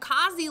off to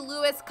Kazi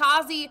Lewis.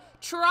 Kazi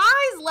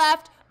tries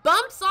left,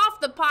 bumps off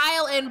the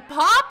pile, and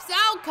pops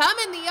out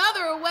coming the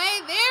other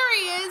way. There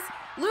he is.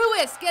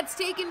 Lewis gets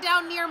taken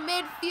down near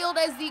midfield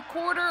as the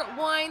quarter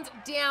winds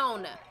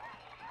down.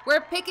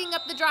 We're picking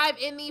up the drive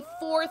in the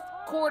fourth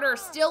quarter.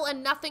 Still a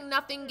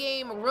 0-0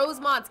 game.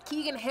 Rosemont's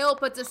Keegan Hill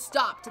puts a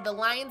stop to the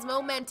Lions'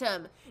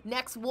 momentum.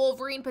 Next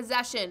Wolverine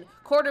possession.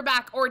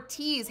 Quarterback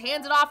Ortiz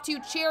hands it off to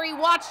Cherry.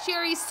 Watch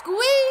Cherry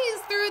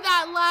squeeze through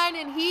that line,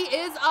 and he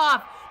is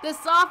off. The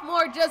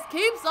sophomore just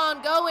keeps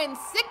on going.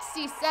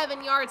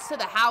 67 yards to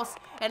the house,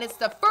 and it's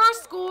the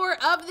first score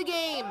of the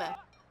game.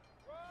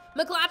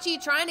 McClatchy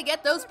trying to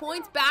get those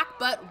points back,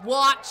 but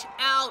watch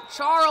out.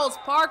 Charles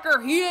Parker,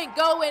 he ain't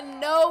going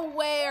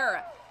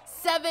nowhere.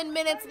 7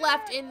 minutes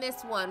left in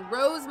this one.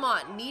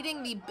 Rosemont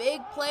needing the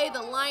big play.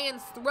 The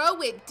Lions throw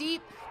it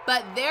deep,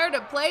 but there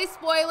to play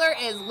spoiler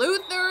is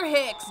Luther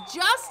Hicks.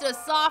 Just a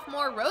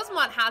sophomore.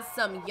 Rosemont has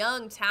some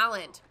young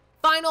talent.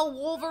 Final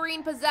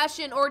Wolverine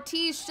possession.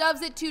 Ortiz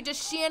shoves it to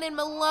DeShannon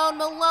Malone.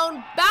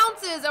 Malone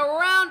bounces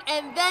around,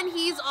 and then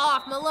he's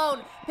off.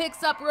 Malone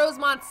picks up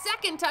Rosemont's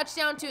second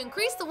touchdown to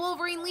increase the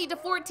Wolverine lead to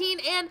 14,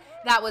 and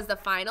that was the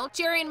final.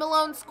 Cherry and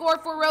Malone score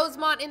for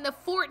Rosemont in the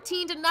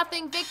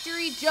 14-0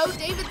 victory. Joe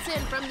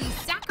Davidson from the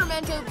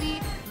Sacramento Bee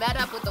met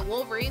up with the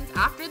Wolverines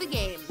after the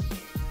game.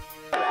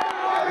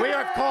 We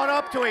are caught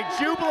up to a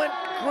jubilant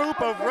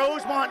group of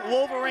Rosemont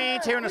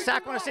Wolverines here in the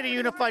Sacramento City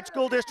Unified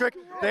School District.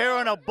 They're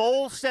in a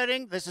bowl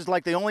setting. This is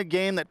like the only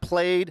game that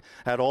played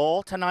at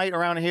all tonight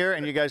around here,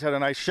 and you guys had a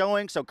nice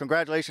showing, so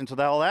congratulations with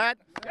all that.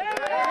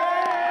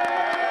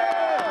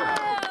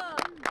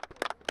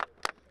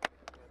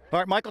 All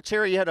right, Michael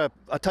Cherry, you had a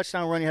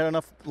touchdown run. You had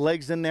enough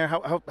legs in there.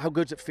 How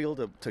good does it feel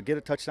to get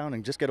a touchdown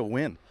and just get a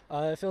win?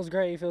 It feels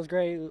great. It feels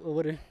great. I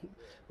would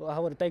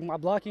have thanked my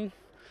blocking.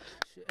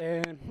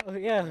 And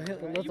yeah,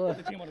 you put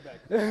the team on the back.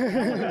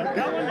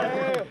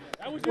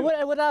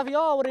 Without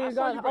y'all, I would have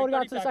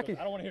got to the second.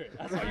 I don't want to hear it.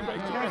 I saw you break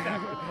two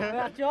down.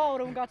 Without y'all,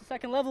 would have got to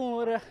second level and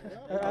would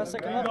have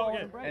second level.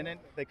 And then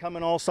they come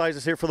in all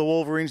sizes here for the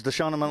Wolverines.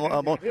 Deshaun,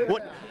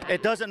 what?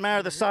 It doesn't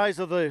matter the size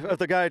of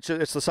the guy.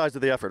 It's the size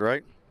of the effort,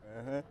 right?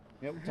 Uh-huh.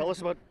 Yep. Tell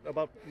us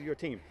about your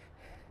team.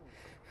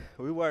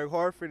 We work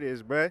hard for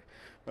this, bruh.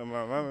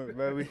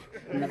 Baby.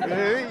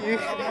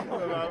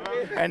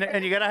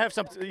 And you gotta have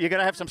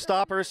some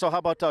stoppers. So how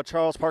about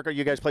Charles Parker?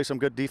 You guys play some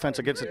good defense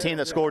against a team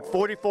that scored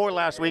 44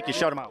 last week. You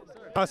shut them out.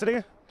 Say it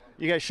again?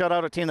 You guys shut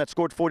out a team that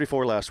scored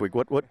 44 last week.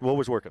 What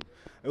was working?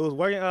 It was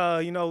working.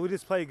 We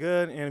just played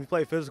good and we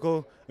played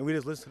physical and we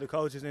just listened to the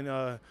coaches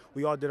and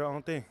we all did our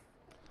own thing.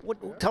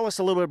 Tell us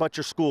a little bit about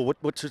your school.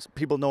 What should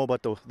people know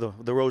about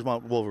the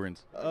Rosemont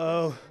Wolverines?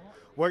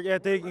 Work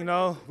ethic.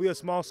 We a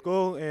small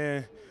school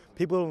and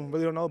people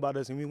really don't know about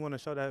us, and we want to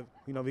show that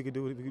we could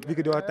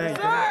do our thing.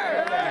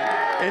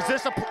 Is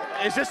this a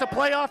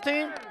playoff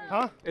team?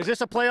 Huh? Is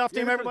this a playoff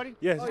team, everybody?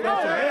 Yes.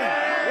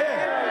 Yeah.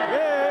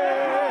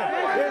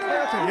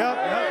 Yep.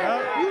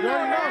 You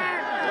already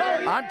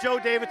know. I'm Joe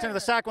Davidson of the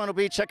Sacramento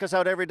Bee. Check us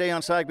out every day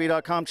on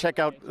SacBee.com. Check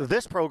out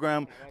this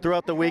program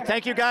throughout the week.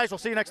 Thank you, guys. We'll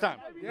see you next time.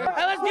 Hey,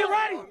 let's get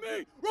ready.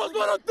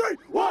 Rosemont on 3.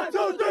 1, 2,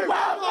 3.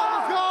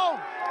 Let's go.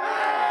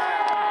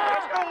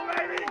 Let's go,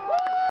 baby.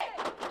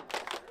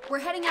 We're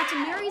heading out to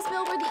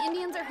Marysville where the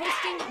Indians are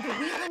hosting the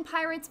Wheatland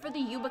Pirates for the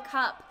Yuba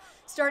Cup.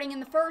 Starting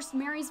in the first,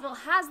 Marysville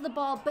has the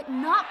ball, but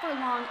not for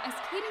long as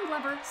Caden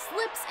Glover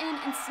slips in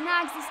and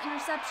snags this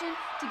interception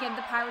to give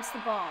the Pirates the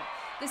ball.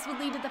 This would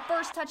lead to the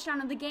first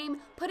touchdown of the game,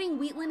 putting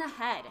Wheatland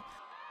ahead.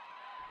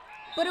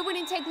 But it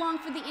wouldn't take long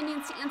for the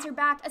Indians to answer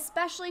back,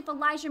 especially if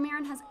Elijah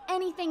Marin has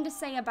anything to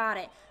say about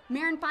it.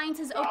 Marin finds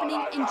his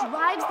opening and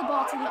drives the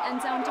ball to the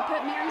end zone to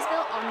put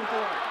Marysville on the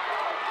board.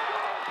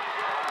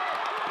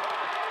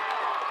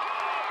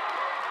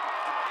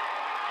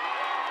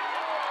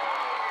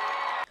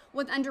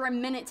 With under a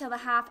minute till the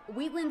half,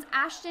 Wheatland's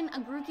Ashton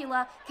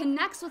Agricula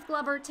connects with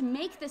Glover to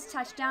make this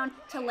touchdown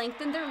to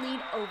lengthen their lead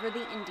over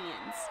the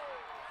Indians.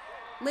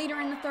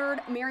 Later in the third,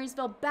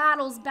 Marysville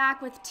battles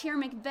back with Tier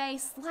McVeigh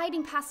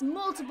sliding past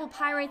multiple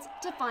Pirates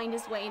to find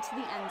his way to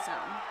the end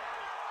zone.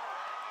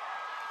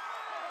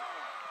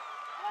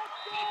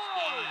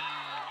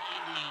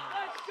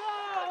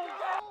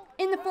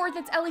 In the fourth,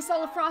 it's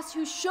Elisala Frost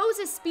who shows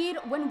his speed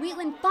when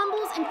Wheatland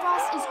fumbles and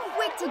Frost is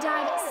quick to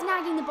dive,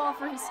 snagging the ball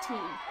for his team.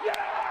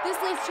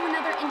 This leads to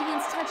another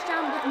Indians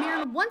touchdown with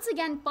Marin once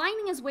again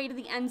finding his way to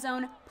the end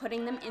zone,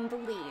 putting them in the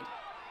lead.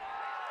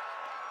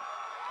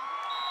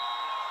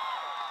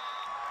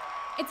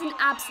 It's an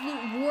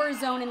absolute war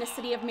zone in the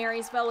city of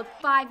Marysville with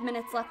 5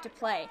 minutes left to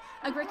play.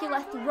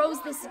 Agricula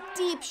throws this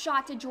deep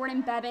shot to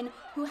Jordan Bevan,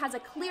 who has a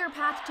clear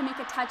path to make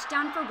a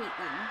touchdown for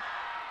Wheatland.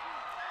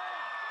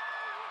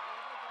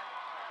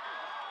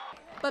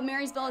 But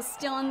Marysville is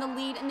still in the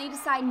lead, and they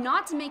decide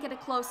not to make it a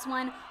close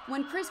one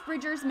when Chris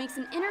Bridgers makes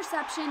an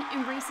interception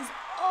and races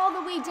all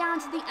the way down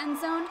to the end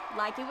zone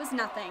like it was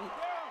nothing.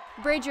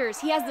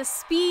 Bridgers, he has the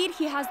speed,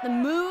 he has the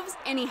moves,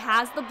 and he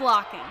has the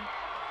blocking.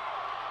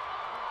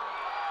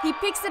 He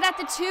picks it at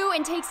the 2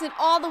 and takes it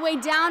all the way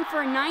down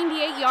for a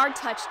 98-yard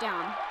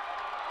touchdown.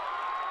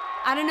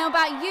 I don't know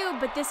about you,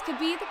 but this could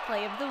be the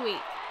play of the week.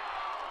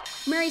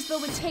 Marysville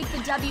would take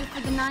the W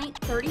for the night,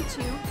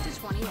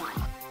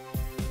 32-21.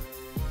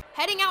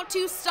 Heading out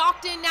to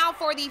Stockton now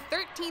for the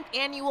 13th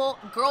annual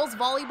Girls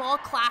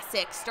Volleyball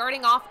Classic.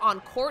 Starting off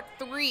on court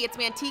 3, it's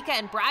Manteca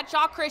and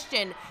Bradshaw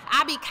Christian.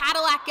 Abby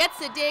Cadillac gets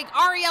the dig.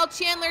 Ariel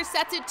Chandler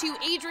sets it to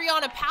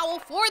Adriana Powell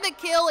for the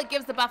kill. It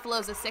gives the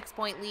Buffaloes a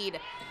 6-point lead.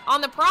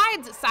 On the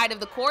Pride's side of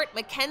the court,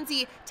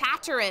 Mackenzie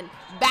Tatterin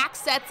back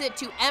sets it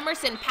to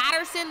Emerson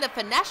Patterson. The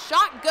finesse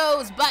shot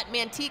goes, but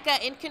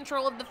Manteca in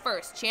control of the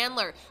first.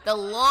 Chandler, the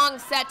long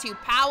set to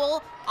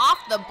Powell, off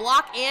the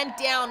block and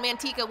down.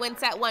 Manteca wins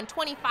set 1,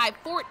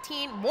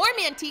 25-14. More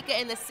Manteca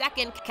in the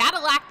second.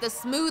 Cadillac, the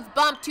smooth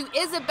bump to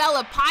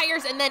Isabella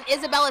Pyers, and then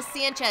Isabella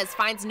Sanchez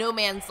finds no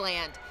man's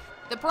land.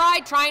 The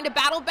Pride trying to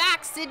battle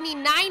back. Sydney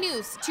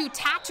Ninus to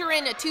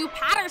Tatterin to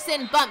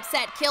Patterson. Bump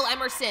set, kill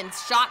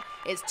Emerson's shot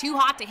is too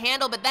hot to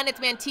handle, but then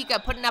it's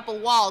Manteca putting up a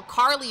wall.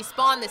 Carly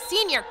Spawn, the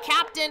senior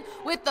captain,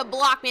 with the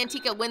block.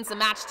 Manteca wins the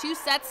match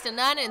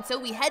 2-0, and so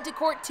we head to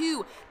court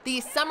 2.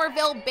 The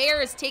Somerville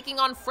Bears taking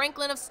on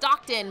Franklin of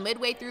Stockton.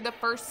 Midway through the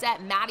first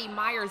set, Maddie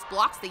Myers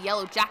blocks the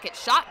Yellow Jacket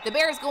shot. The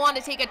Bears go on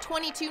to take a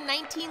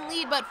 22-19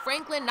 lead, but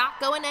Franklin not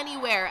going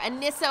anywhere.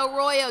 Anissa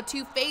Arroyo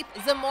to Faith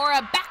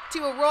Zamora, back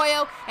to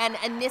Arroyo, and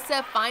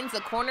Anissa finds the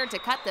corner to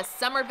cut the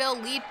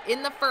Somerville lead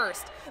in the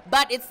first.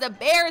 But it's the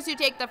Bears who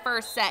take the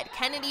first set.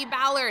 Kennedy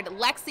Ballard,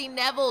 Lexi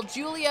Neville,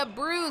 Julia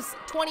Bruce,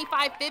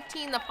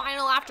 25-15 the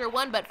final after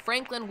 1, but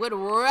Franklin would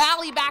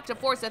rally back to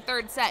force a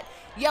third set.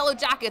 Yellow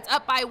Jackets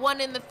up by 1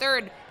 in the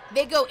third.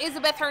 They go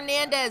Isabeth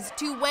Hernandez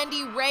to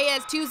Wendy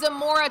Reyes to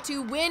Zamora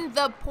to win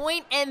the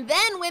point and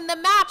then win the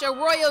match.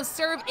 Arroyo's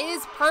serve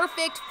is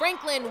perfect.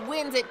 Franklin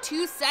wins it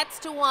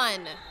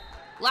 2-1.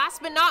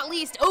 Last but not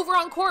least, over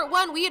on court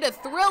 1, we had a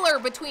thriller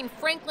between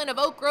Franklin of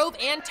Oak Grove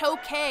and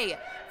Tokay.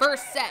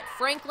 First set,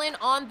 Franklin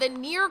on the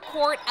near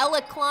court.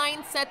 Ella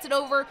Klein sets it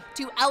over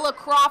to Ella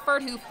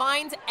Crawford, who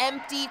finds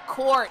empty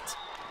court.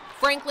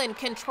 Franklin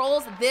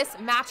controls this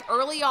match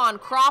early on.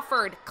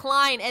 Crawford,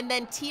 Klein, and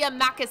then Tia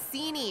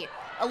Macassini.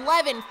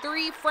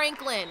 11-3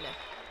 Franklin.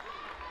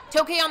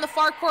 Tokay on the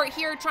far court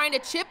here trying to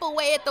chip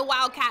away at the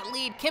Wildcat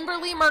lead.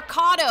 Kimberly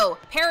Mercado,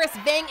 Paris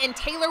Vang, and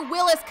Taylor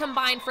Willis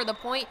combined for the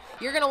point.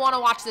 You're going to want to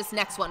watch this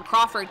next one.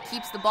 Crawford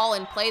keeps the ball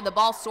in play. The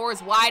ball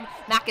soars wide.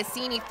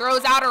 Macassini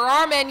throws out her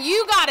arm, and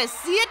you got to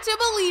see it to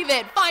believe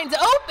it. Finds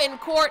open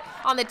court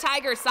on the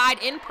Tiger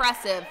side.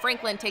 Impressive.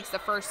 Franklin takes the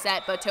first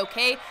set, but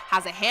Tokay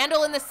has a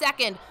handle in the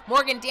second.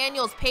 Morgan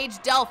Daniels, Paige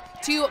Delph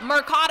to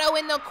Mercado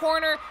in the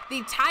corner.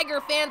 The Tiger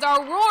fans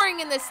are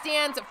roaring in the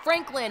stands.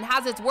 Franklin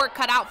has its work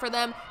cut out for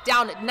them.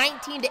 Down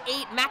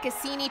 19-8,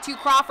 Macassini to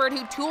Crawford,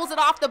 who tools it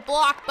off the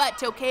block, but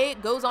Tokay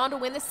goes on to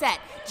win the set.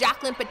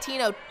 Jacqueline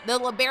Patino, the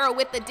libero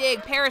with the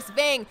dig. Paris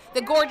Vang,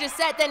 the gorgeous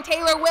set. Then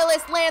Taylor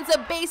Willis lands a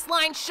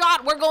baseline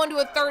shot. We're going to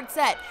a third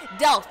set.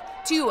 Delph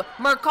to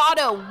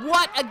Mercado.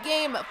 What a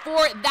game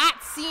for that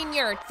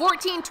senior.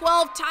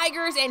 14-12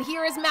 Tigers, and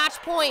here is match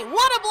point.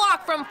 What a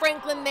block from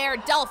Franklin there.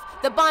 Delph,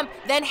 the bump.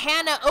 Then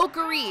Hannah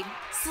Okari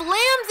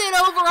slams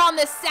it over on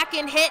the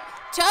second hit.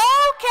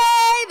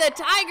 Tokay! The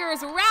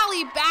Tigers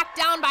rally back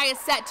down by a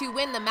set to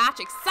win the match.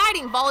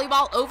 Exciting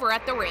volleyball over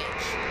at the range.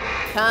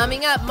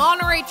 Coming up,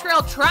 Monterey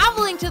Trail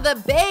traveling to the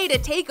Bay to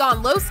take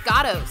on Los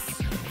Gatos.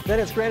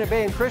 Then it's Granite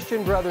Bay and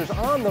Christian Brothers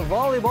on the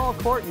volleyball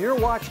court. You're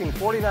watching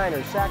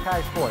 49ers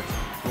Sac-Hi Sports.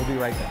 We'll be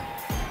right back.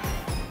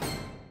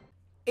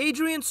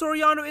 Adrian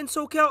Soriano in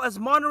SoCal as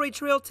Monterey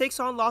Trail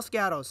takes on Los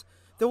Gatos.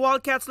 The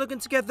Wildcats looking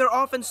to get their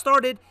offense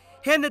started.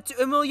 Hand it to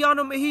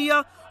Emiliano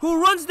Mejia,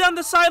 who runs down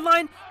the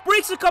sideline,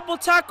 breaks a couple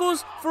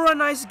tackles for a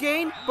nice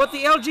gain, but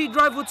the LG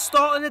drive would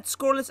stall and it's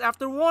scoreless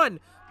after 1.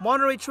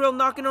 Monterey Trail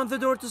knocking on the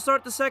door to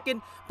start the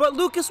second, but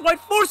Lucas White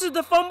forces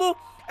the fumble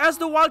as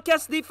the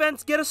Wildcats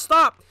defense get a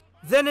stop.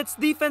 Then it's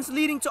defense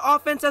leading to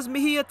offense as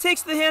Mejia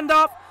takes the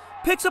handoff,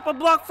 picks up a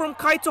block from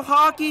Kaito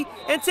Haaki,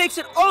 and takes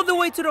it all the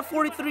way to the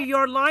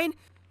 43-yard line.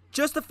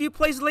 Just a few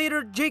plays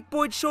later, Jake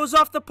Boyd shows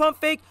off the pump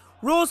fake,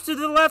 rolls to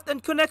the left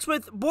and connects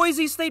with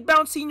Boise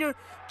State-bound senior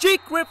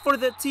Jake Grip for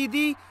the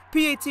TD.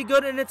 PAT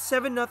good, and it's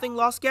 7-0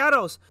 Los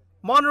Gatos.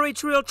 Monterey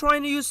Trail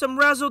trying to use some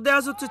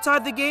razzle-dazzle to tie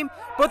the game,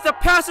 but the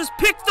pass is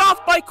picked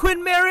off by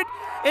Quinn Merritt,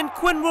 and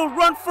Quinn will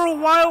run for a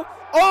while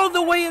all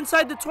the way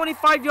inside the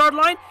 25-yard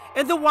line,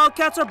 and the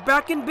Wildcats are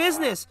back in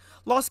business.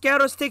 Los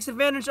Gatos takes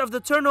advantage of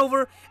the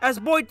turnover as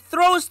Boyd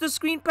throws the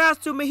screen pass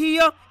to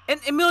Mejia, and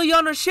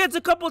Emiliano sheds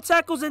a couple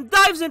tackles and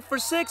dives in for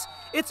 6.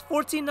 It's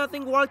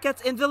 14-0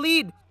 Wildcats in the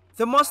lead.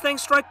 The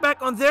Mustangs strike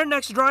back on their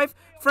next drive.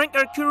 Frank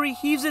Arcuri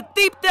heaves it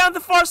deep down the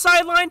far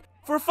sideline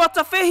for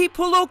Fatafehi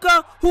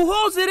Poloka, who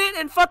holds it in,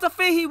 and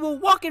Fatafehi will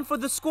walk in for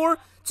the score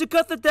to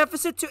cut the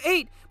deficit to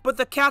 8. But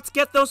the Cats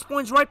get those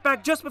points right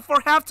back just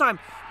before halftime.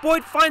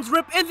 Boyd finds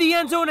Rip in the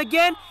end zone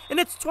again, and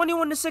it's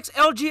 21-6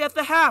 LG at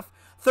the half.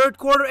 Third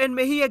quarter, and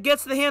Mejia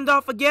gets the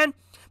handoff again,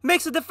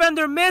 makes a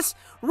defender miss,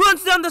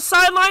 runs down the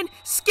sideline,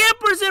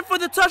 scampers in for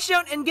the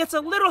touchdown, and gets a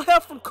little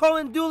help from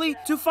Colin Dooley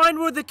to find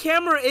where the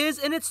camera is,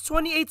 and it's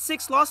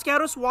 28-6 Los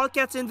Gatos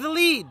Wildcats in the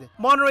lead.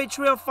 Monterey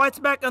Trail fights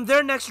back on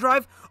their next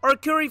drive.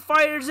 Arcuri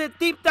fires it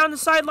deep down the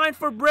sideline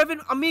for Brevin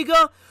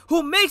Amiga,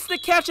 who makes the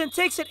catch and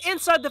takes it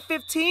inside the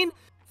 15.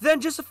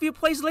 Then just a few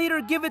plays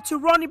later, give it to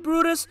Ronnie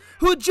Brutus,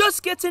 who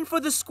just gets in for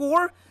the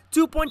score.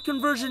 2-point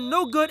conversion,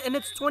 no good, and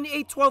it's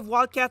 28-12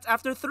 Wildcats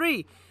after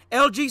 3.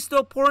 LG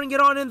still pouring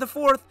it on in the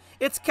fourth.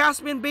 It's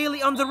Caspian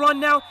Bailey on the run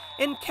now,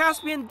 and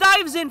Caspian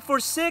dives in for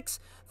 6.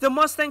 The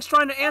Mustangs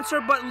trying to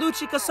answer, but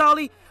Lucci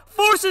Casali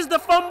forces the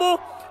fumble.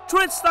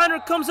 Trent Steiner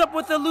comes up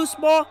with a loose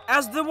ball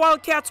as the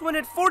Wildcats win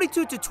it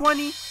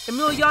 42-20.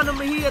 Emiliano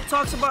Mejia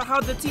talks about how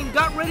the team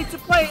got ready to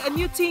play a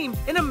new team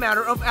in a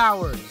matter of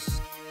hours.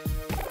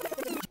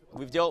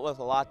 We've dealt with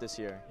a lot this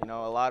year, a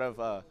lot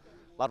of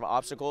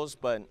obstacles,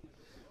 but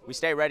we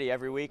stay ready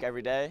every week,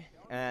 every day,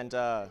 and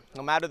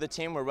no matter the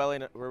team, we're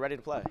ready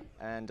to play.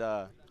 And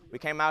we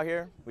came out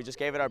here, we just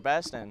gave it our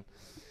best, and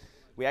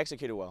we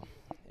executed well.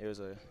 It was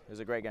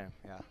a great game,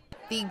 yeah.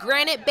 The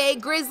Granite Bay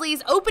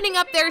Grizzlies opening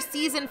up their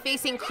season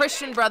facing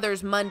Christian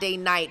Brothers Monday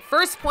night.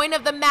 First point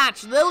of the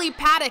match, Lily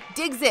Paddock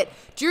digs it.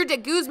 Drew de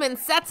Guzman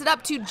sets it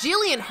up to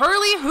Jillian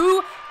Hurley,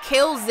 who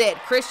kills it.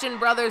 Christian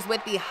Brothers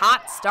with the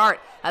hot start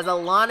as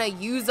Alana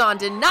Uzon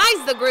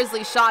denies the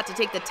Grizzly shot to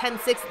take the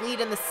 10-6 lead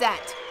in the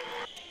set.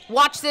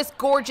 Watch this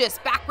gorgeous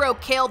back row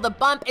kill, the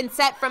bump and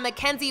set from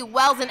Mackenzie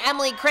Wells and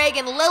Emily Craig,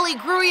 and Lily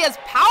Gruia's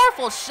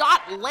powerful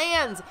shot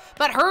lands.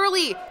 But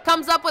Hurley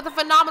comes up with a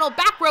phenomenal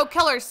back row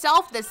kill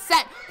herself. The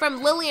set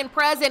from Lillian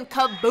Perez, and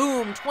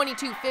kaboom,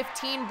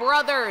 22-15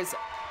 Brothers.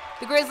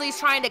 The Grizzlies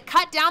trying to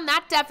cut down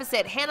that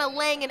deficit. Hannah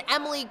Lang and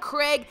Emily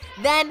Craig,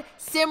 then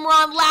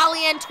Simran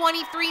Lally and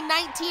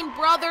 23-19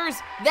 Brothers.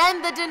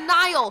 Then the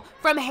denial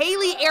from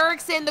Haley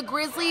Erickson. The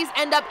Grizzlies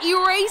end up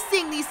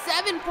erasing the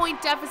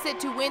 7-point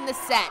deficit to win the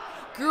set.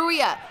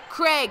 Gruia,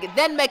 Craig,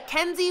 then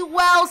Mackenzie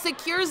Wells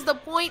secures the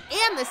point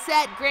and the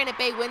set. Granite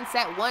Bay wins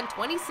set 1,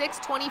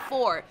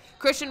 26-24.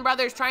 Christian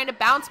Brothers trying to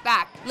bounce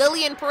back.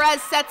 Lillian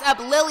Perez sets up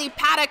Lily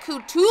Paddock,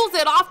 who tools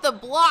it off the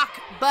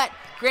block, but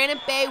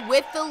Granite Bay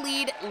with the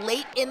lead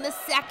late in the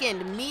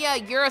second. Mia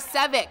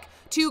Jurasevic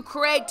to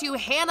Craig to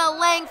Hannah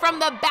Lang from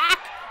the back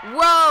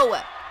row.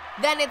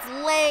 Then it's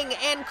Lang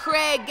and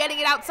Craig getting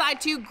it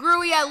outside to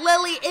Gruia.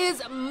 Lily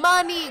is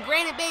money.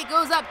 Granite Bay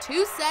goes up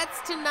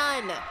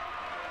 2-0.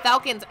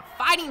 Falcons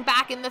fighting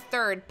back in the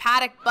third.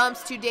 Paddock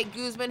bumps to de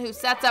Guzman, who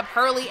sets up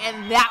Hurley,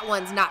 and that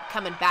one's not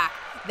coming back.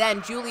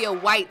 Then Julia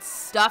White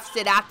stuffs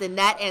it at the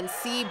net, and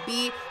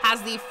CB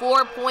has the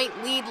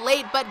 4-point lead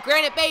late, but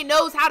Granite Bay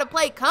knows how to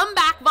play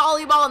comeback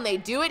volleyball, and they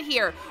do it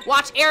here.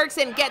 Watch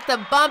Erickson get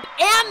the bump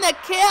and the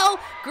kill.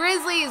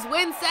 Grizzlies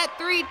win set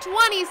 3,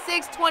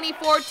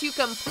 26-24 to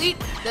complete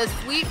the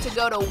sweep to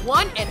go to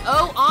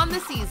 1-0 on the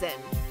season.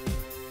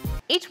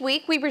 Each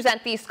week, we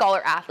present the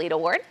Scholar Athlete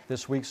Award.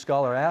 This week's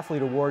Scholar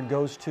Athlete Award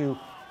goes to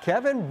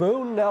Kevin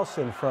Boone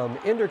Nelson from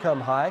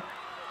Indercombe High.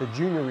 The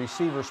junior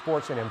receiver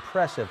sports an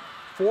impressive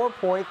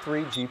 4.3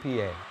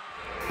 GPA.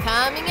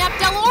 Coming up,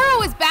 Del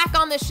Oro is back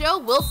on the show.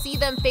 We'll see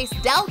them face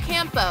Del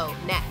Campo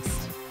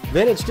next.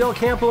 Then it's Del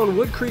Campo and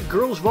Wood Creek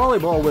girls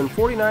volleyball when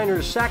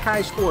 49ers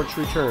Sac-Hi Sports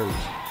returns.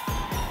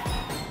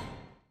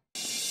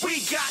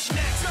 We got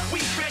next, we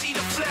ready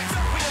to flex,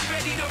 we're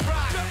ready to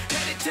rock,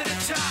 headed to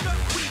the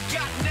top. We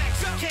got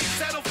next, can't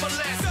settle for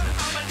less.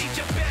 I'ma need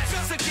your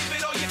best, so give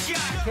it all you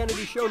got.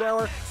 Kennedy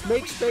Schoenauer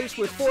makes space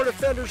with 4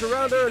 defenders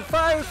around her and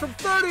fires from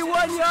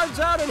 31 yards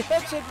out and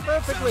hits it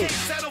perfectly. Can't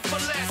settle for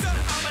less.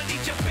 I'ma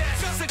need your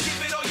best, so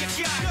give it all you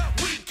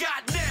got. We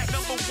got next,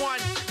 number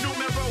 1.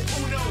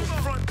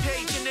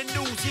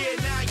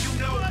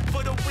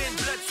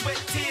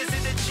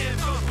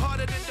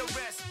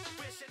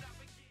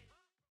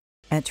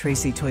 At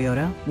Tracy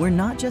Toyota, we're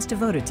not just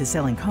devoted to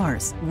selling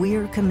cars.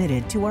 We're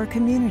committed to our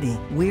community.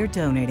 We're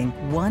donating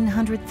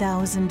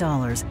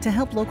 $100,000 to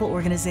help local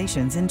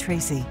organizations in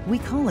Tracy. We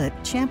call it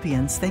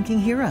Champions Thinking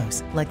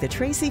Heroes, like the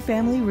Tracy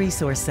Family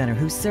Resource Center,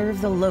 who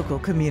serve the local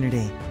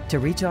community. To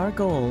reach our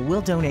goal, we'll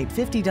donate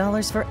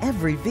 $50 for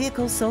every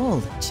vehicle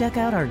sold. Check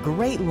out our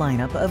great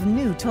lineup of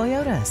new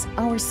Toyotas.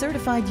 Our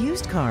certified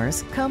used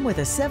cars come with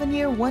a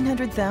 7-year,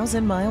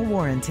 100,000-mile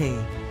warranty.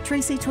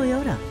 Tracy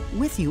Toyota,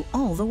 with you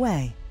all the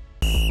way.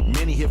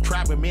 Many have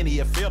tried, but many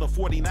have failed. The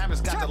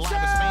 49ers got the livest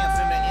fans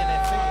in the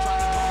NFL. Try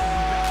to call me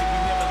back, we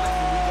never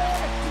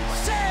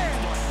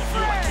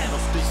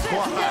left, we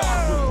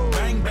got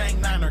bang,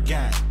 bang, Niner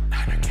gang.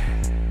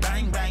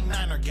 Bang, bang,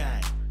 Niner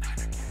gang.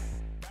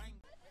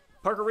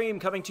 Parker Ream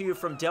coming to you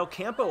from Del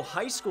Campo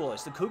High School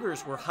as the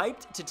Cougars were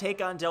hyped to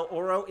take on Del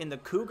Oro in the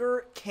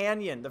Cougar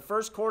Canyon. The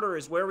first quarter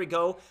is where we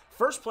go.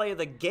 First play of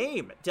the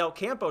game. Del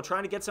Campo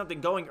trying to get something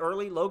going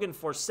early. Logan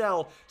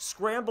Forcell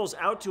scrambles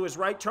out to his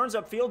right, turns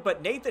upfield,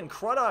 but Nathan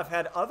Krudoff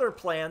had other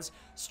plans,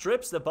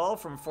 strips the ball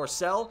from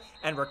Forcell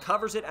and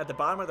recovers it at the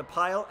bottom of the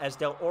pile as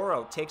Del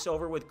Oro takes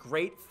over with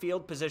great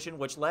field position,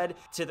 which led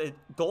to the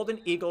Golden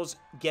Eagles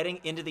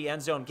getting into the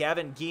end zone.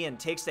 Gavin Guillen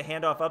takes the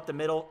handoff up the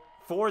middle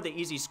for the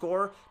easy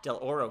score. Del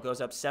Oro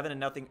goes up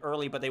 7-0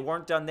 early, but they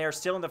weren't done there.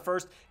 Still in the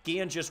first,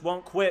 Guillen just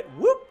won't quit.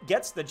 Whoop!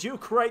 Gets the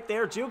juke right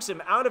there, jukes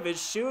him out of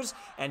his shoes,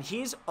 and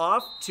he's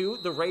off to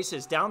the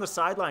races. Down the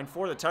sideline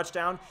for the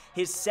touchdown.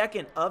 His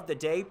second of the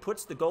day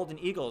puts the Golden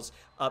Eagles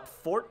up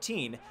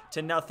 14-0.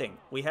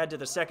 We head to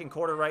the second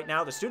quarter right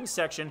now. The student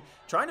section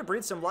trying to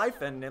breathe some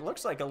life, and it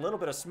looks like a little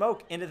bit of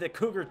smoke into the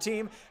Cougar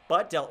team,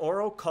 but Del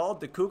Oro called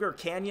the Cougar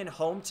Canyon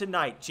home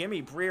tonight.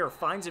 Jimmy Breer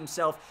finds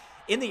himself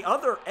in the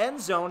other end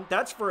zone.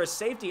 That's for a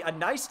safety. A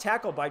nice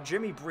tackle by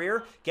Jimmy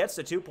Breer gets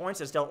the 2 points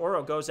as Del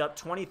Oro goes up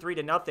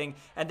 23-0.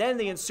 And then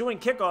the ensuing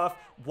kickoff.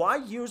 Why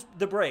use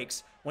the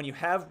brakes when you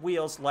have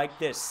wheels like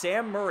this?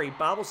 Sam Murray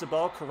bobbles the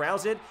ball,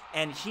 corrals it,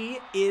 and he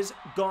is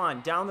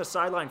gone down the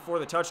sideline for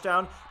the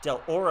touchdown.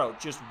 Del Oro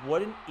just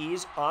wouldn't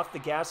ease off the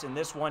gas in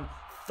this one.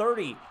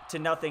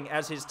 30-0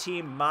 as his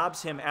team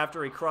mobs him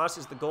after he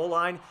crosses the goal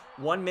line.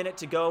 1 minute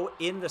to go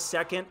in the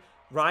second.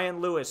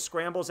 Ryan Lewis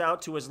scrambles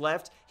out to his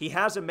left. He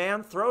has a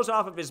man, throws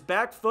off of his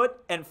back foot,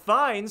 and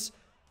finds,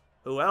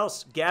 who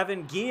else?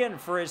 Gavin Guillen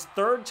for his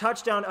third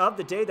touchdown of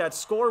the day. That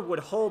score would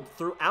hold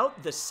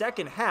throughout the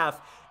second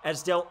half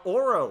as Del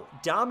Oro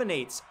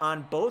dominates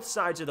on both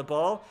sides of the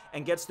ball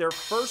and gets their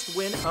first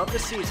win of the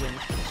season,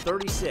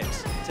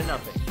 36-0.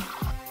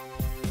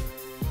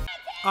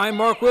 I'm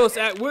Mark Willis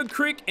at Wood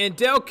Creek and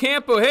Del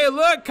Campo. Hey,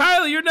 look,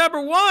 Kylie, you're number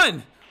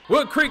one.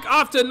 Wood Creek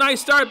off to a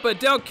nice start,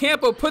 but Del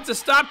Campo puts a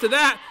stop to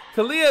that.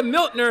 Kalia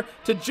Miltner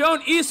to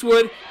Joan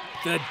Eastwood.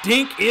 The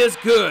dink is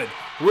good.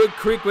 Wood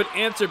Creek would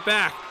answer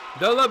back.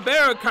 The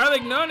libero,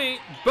 Carlignoni,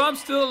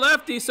 bumps to the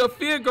lefty.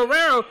 Sofia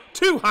Guerrero,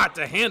 too hot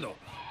to handle.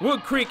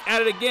 Wood Creek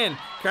at it again.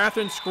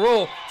 Catherine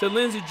Scroll to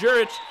Lindsey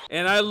Jurich.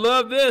 And I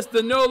love this,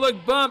 the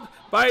no-look bump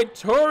by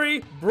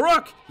Tori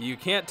Brook. You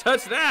can't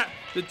touch that.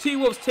 The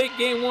T-Wolves take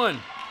game one.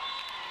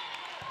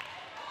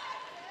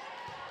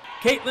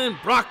 Caitlin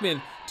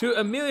Brockman to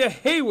Amelia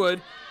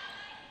Haywood.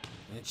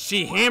 And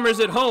she hammers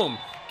it home.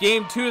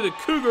 Game two, the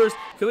Cougars.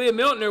 Kalia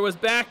Miltner was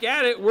back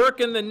at it,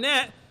 working the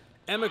net.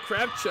 Emma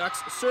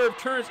Kravchuk's serve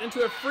turns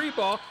into a free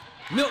ball.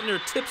 Miltner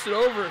tips it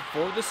over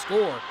for the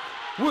score.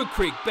 Wood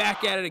Creek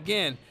back at it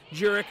again.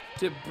 Jurek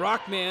to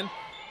Brockman,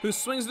 who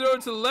swings it over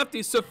to the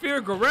lefty.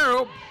 Sofia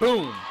Guerrero,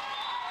 boom.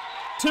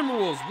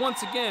 Timberwolves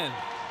once again.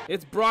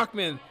 It's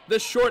Brockman, the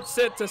short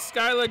set to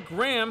Skyla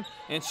Graham,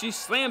 and she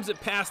slams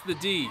it past the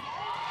D.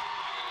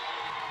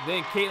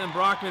 Then Caitlin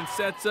Brockman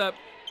sets up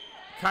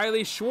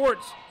Kylie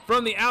Schwartz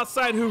from the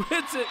outside, who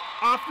hits it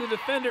off the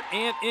defender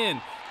and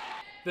in.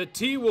 The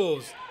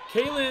T-Wolves,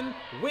 Kaylin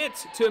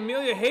Witt to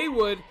Amelia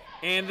Haywood,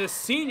 and the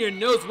senior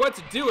knows what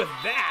to do with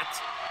that.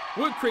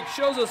 Wood Creek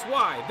shows us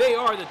why. They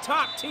are the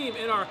top team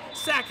in our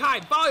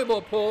Sac-Hi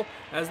volleyball poll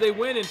as they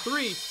win in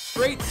 3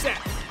 straight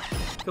sets.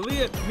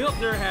 Kalia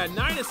Miltner had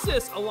 9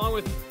 assists along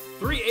with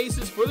 3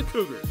 aces for the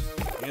Cougars.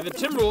 And the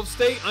Timberwolves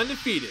stay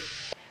undefeated.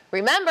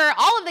 Remember,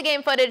 all of the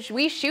game footage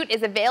we shoot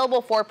is available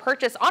for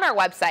purchase on our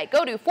website.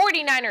 Go to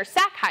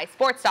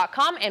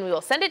 49ersachisports.com and we will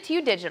send it to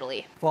you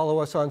digitally. Follow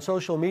us on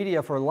social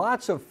media for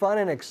lots of fun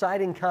and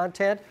exciting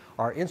content.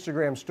 Our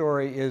Instagram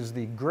story is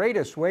the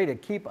greatest way to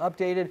keep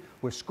updated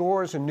with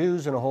scores and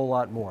news and a whole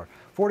lot more.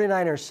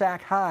 49ers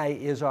Sac-Hi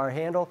is our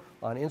handle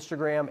on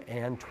Instagram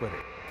and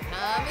Twitter.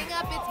 Coming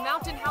up, it's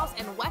Mountain House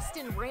and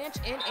Weston Ranch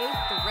in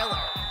a thriller.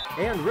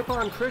 And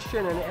Ripon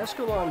Christian and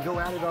Escalon go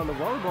at it on the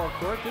volleyball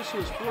court. This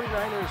is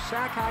 49ers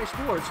Sac-Hi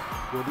Sports.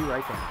 We'll be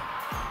right back.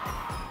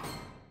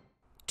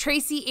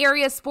 Tracy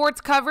area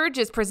sports coverage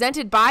is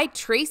presented by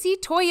Tracy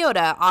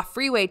Toyota off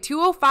Freeway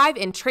 205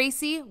 in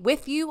Tracy,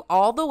 with you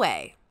all the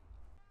way.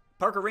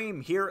 Parker Ream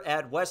here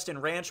at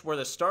Weston Ranch, where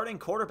the starting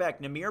quarterback,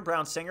 Namir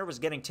Brown-Singer, was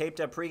getting taped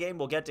up pregame.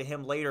 We'll get to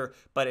him later,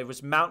 but it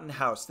was Mountain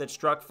House that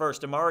struck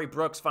first. Amari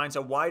Brooks finds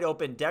a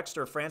wide-open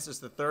Dexter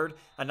Francis III.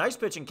 A nice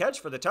pitch and catch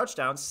for the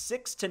touchdown,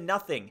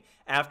 6-0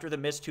 after the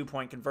missed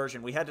two-point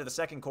conversion. We head to the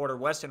second quarter,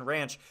 Weston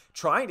Ranch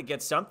trying to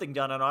get something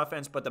done on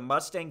offense, but the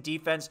Mustang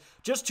defense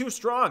just too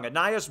strong.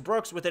 Anias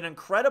Brooks with an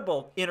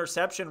incredible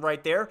interception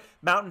right there.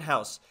 Mountain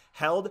House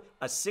held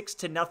a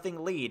 6-0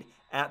 lead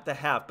at the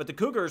half, but the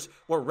Cougars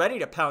were ready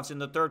to pounce in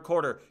the third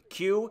quarter.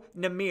 Q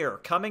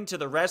Namir coming to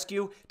the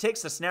rescue,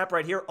 takes the snap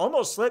right here,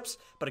 almost slips,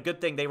 but a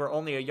good thing they were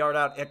only a yard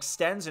out,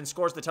 extends and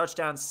scores the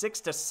touchdown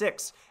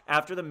 6-6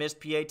 after the missed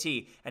PAT,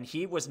 and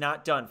he was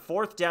not done.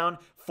 Fourth down,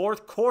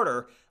 fourth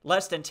quarter,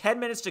 less than 10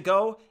 minutes to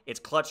go. It's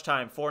clutch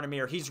time for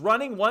Namir. He's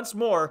running once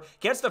more,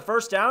 gets the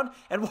first down,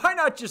 and why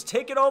not just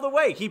take it all the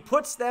way? He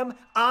puts them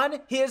on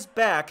his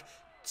back.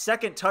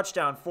 Second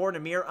touchdown for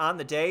Namir on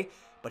the day.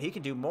 But he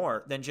can do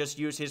more than just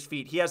use his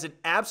feet. He has an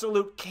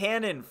absolute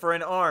cannon for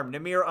an arm.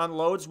 Namir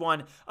unloads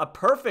one, a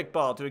perfect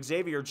ball to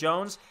Xavier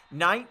Jones.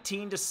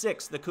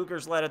 19-6, the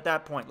Cougars led at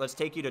that point. Let's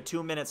take you to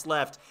 2 minutes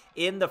left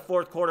in the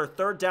fourth quarter.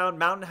 Third down,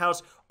 Mountain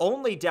House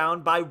only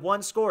down by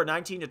one score,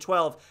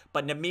 19-12.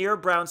 But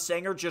Namir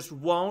Brown-Singer just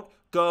won't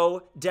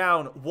go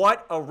down.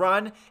 What a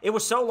run. It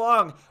was so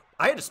long,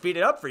 I had to speed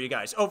it up for you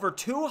guys. Over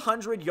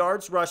 200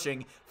 yards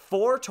rushing,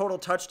 4 total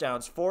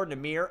touchdowns for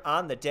Namir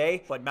on the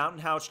day, but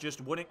Mountain House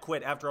just wouldn't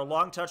quit. After a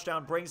long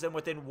touchdown brings them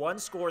within one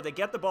score, they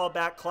get the ball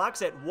back,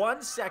 clock's at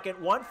 1 second,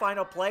 one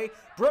final play.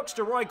 Brooks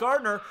to Roy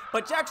Gardner,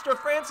 but Dexter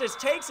Francis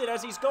takes it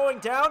as he's going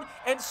down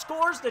and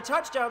scores the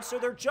touchdown, so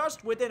they're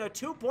just within a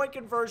 2-point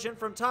conversion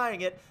from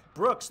tying it.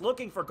 Brooks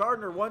looking for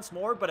Gardner once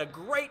more, but a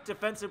great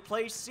defensive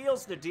play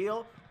seals the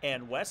deal.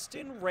 And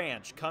Weston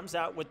Ranch comes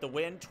out with the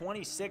win,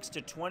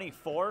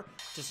 26-24,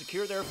 to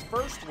secure their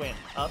first win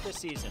of the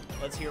season.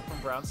 Let's hear from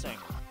Brown-Singer.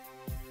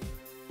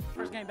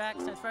 First game back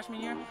since freshman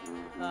year.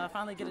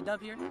 Finally get a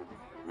dub here.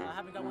 I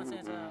haven't got one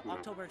since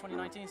October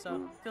 2019, so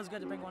it feels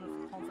good to bring one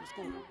home for the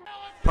school.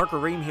 Parker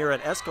Ream here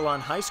at Escalon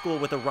High School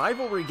with a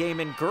rivalry game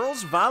in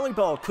girls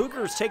volleyball.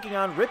 Cougars taking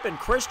on Ripon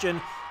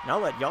Christian. And I'll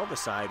let y'all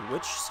decide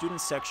which student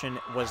section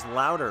was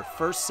louder.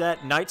 First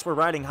set, Knights were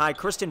riding high.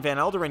 Kristen Van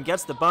Elderen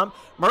gets the bump.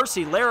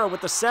 Mercy Lara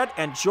with the set,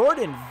 and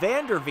Jordan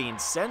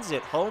Vanderveen sends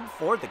it home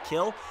for the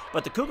kill.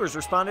 But the Cougars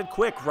responded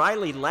quick.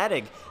 Riley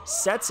Lattig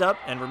sets up,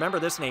 and remember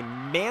this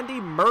name, Mandy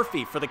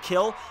Murphy for the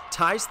kill.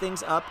 Ties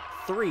things up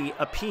 3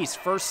 apiece.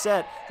 First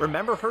set,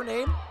 remember her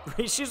name?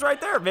 She's right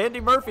there,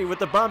 Mandy Murphy with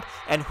the bump,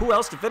 and who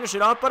else to finish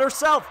it off but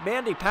herself?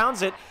 Mandy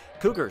pounds it.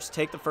 Cougars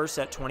take the first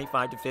set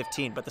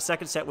 25-15, but the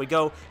second set we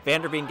go.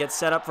 Vanderveen gets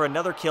set up for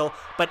another kill,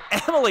 but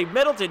Emily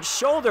Middleton's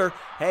shoulder,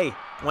 hey,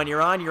 when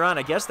you're on, you're on.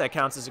 I guess that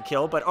counts as a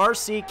kill, but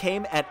RC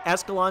came at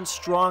Escalon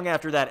strong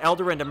after that.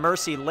 Elderen to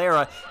Mercy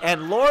Lara,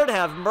 and Lord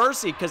have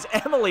mercy, because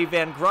Emily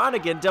Van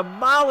Groningen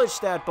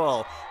demolished that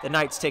ball. The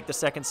Knights take the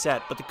second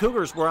set, but the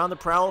Cougars were on the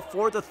prowl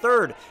for the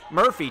third.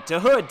 Murphy to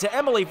Hood to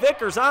Emily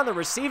Vickers on the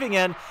receiving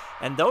end,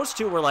 and those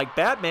two were like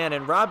Batman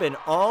and Robin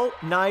all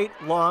night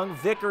long.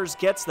 Vickers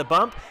gets the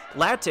bump,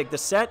 Lattig the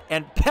set,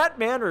 and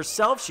Batman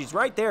herself, she's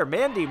right there,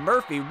 Mandy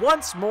Murphy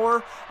once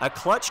more. A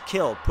clutch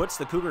kill puts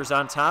the Cougars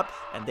on top,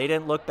 and they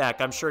didn't look back.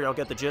 I'm sure y'all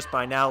get the gist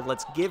by now.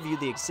 Let's give you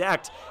the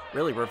exact,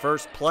 really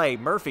reverse play.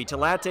 Murphy to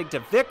Lattig to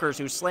Vickers,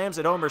 who slams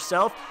it home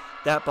herself.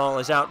 That ball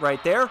is out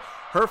right there.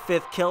 Her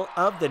 5th kill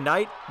of the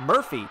night.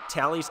 Murphy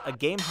tallies a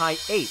game-high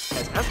 8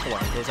 as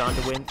Escalon goes on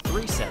to win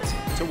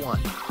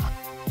 3-1.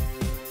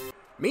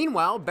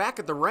 Meanwhile, back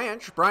at the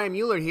ranch, Brian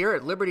Mueller here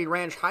at Liberty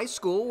Ranch High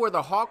School, where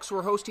the Hawks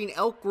were hosting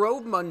Elk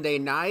Grove Monday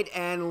night,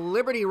 and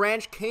Liberty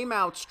Ranch came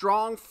out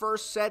strong.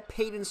 First set,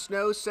 Peyton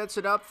Snow sets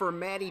it up for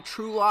Maddie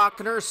Trulock,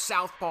 and her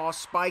southpaw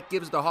spike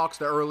gives the Hawks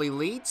the early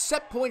lead.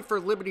 Set point for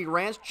Liberty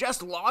Ranch,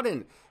 Jess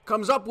Lawden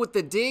comes up with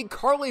the dig.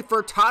 Carly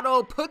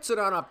Furtado puts it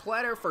on a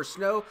platter for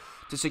Snow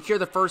to secure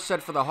the first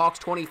set for the Hawks,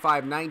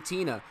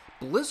 25-19.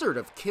 Blizzard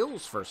of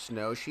kills for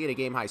Snow. She had a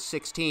game-high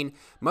 16.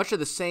 Much of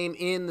the same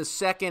in the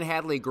second.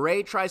 Hadley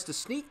Gray tries to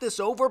sneak this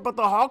over, but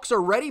the Hawks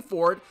are ready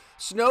for it.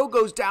 Snow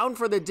goes down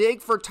for the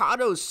dig.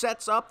 Furtado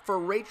sets up for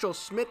Rachel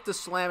Smith to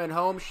slam it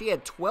home. She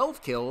had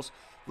 12 kills.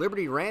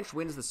 Liberty Ranch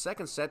wins the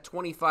second set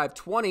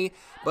 25-20,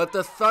 but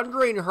the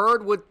Thundering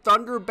Herd would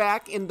thunder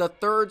back in the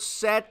third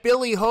set.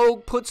 Billy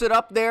Hogue puts it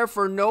up there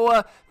for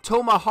Noah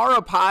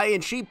Tomaharapai,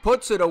 and she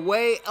puts it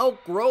away.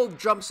 Elk Grove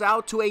jumps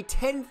out to a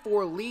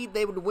 10-4 lead.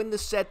 They would win the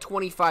set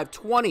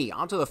 25-20.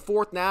 On to the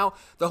fourth now.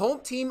 The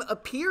home team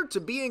appeared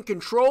to be in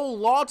control.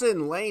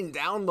 Lawton laying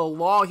down the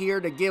law here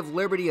to give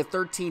Liberty a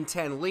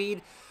 13-10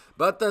 lead.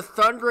 But the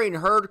Thundering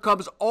Herd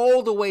comes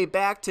all the way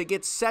back to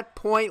get set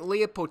point.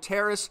 Leah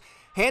Poteris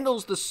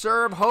handles the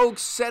serve. Hogue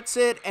sets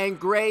it, and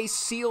Gray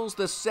seals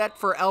the set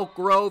for Elk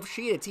Grove.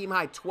 She had a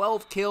team-high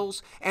 12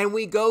 kills, and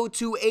we go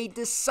to a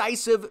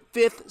decisive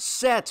 5th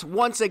set.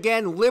 Once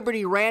again,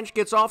 Liberty Ranch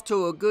gets off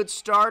to a good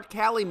start.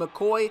 Callie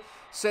McCoy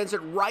sends it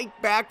right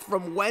back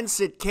from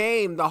whence it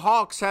came. The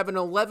Hawks have an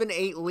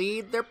 11-8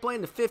 lead. They're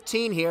playing to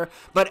 15 here,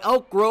 but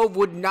Elk Grove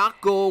would not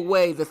go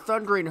away. The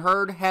Thundering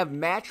Herd have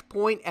match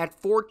point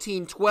at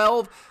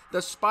 14-12.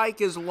 The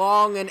spike is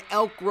long, and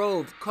Elk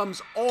Grove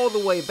comes all the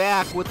way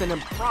back with an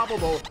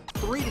improbable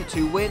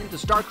 3-2 win to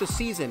start the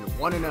season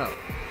 1-0.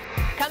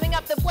 Coming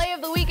up, the play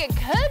of the week. It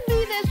could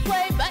be this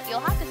play, but you'll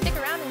have to stick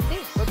around and see.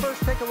 But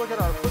first, take a look at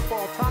our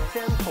football top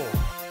 10 poll.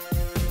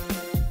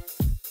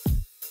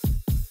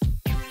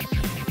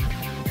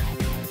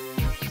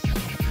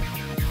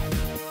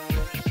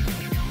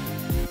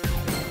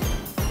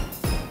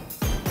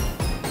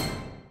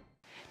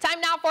 Time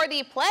now for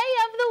the play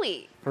of the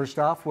week. First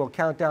off, we'll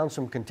count down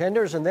some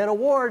contenders and then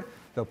award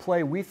the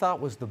play we thought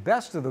was the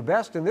best of the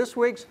best in this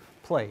week's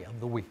play of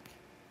the week.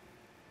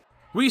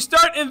 We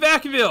start in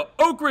Vacaville.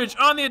 Oak Ridge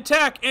on the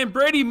attack, and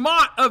Brady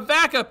Mott of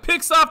Vaca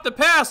picks off the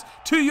pass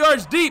 2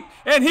 yards deep,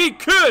 and he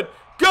could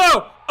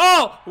go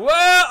all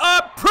well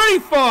up pretty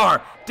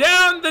far.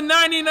 Down the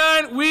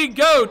 99 we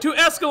go to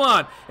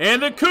Escalon,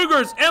 and the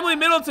Cougars, Emily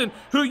Middleton,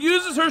 who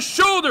uses her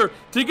shoulder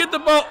to get the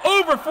ball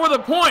over for the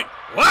point.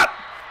 What?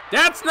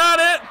 That's not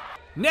it.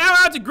 Now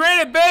out to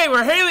Granite Bay,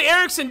 where Haley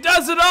Erickson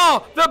does it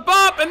all. The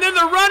bump and then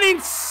the running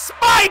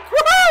spike.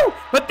 Woohoo!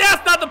 But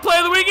that's not the play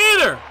of the week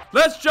either.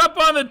 Let's jump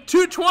on the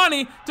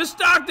 220 to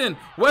Stockton.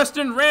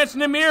 Western Ranch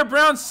Namir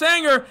Brown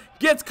Sanger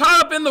gets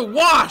caught up in the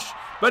wash,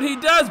 but he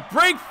does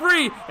break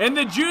free, and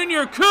the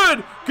junior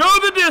could go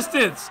the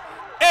distance.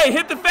 Hey,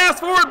 hit the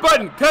fast forward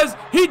button, because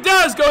he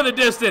does go the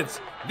distance.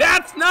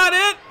 That's not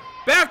it.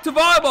 Back to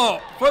volleyball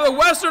for the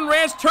Western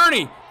Ranch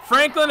tourney.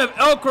 Franklin of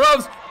Elk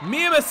Grove's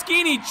Mia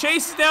Moschini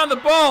chases down the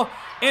ball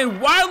and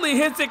wildly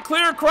hits it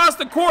clear across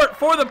the court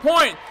for the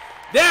point.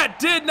 That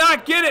did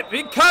not get it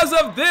because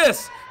of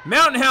this.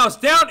 Mountain House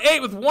down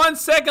 8 with 1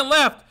 second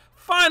left.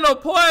 Final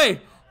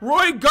play.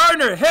 Roy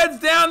Gardner heads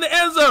down the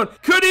end zone.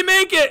 Could he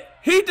make it?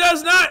 He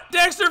does not.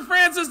 Dexter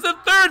Francis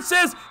III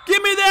says,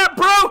 "Give me that,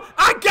 bro.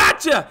 I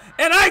got you,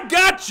 and I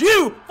got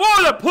you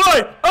for the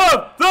play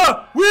of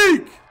the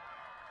week."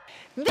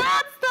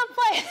 That's the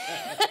play.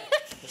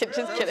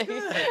 Just kidding.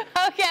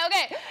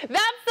 Okay.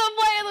 That's the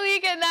play of the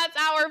week, and that's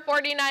our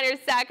 49ers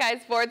Sac-Hi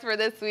Sports for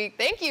this week.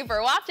 Thank you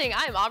for watching.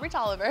 I'm Aubrey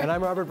Tolliver. And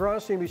I'm Robert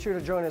Bronstein. Be sure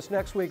to join us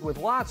next week with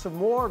lots of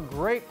more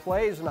great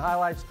plays and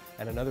highlights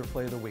and another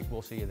play of the week.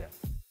 We'll see you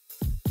then.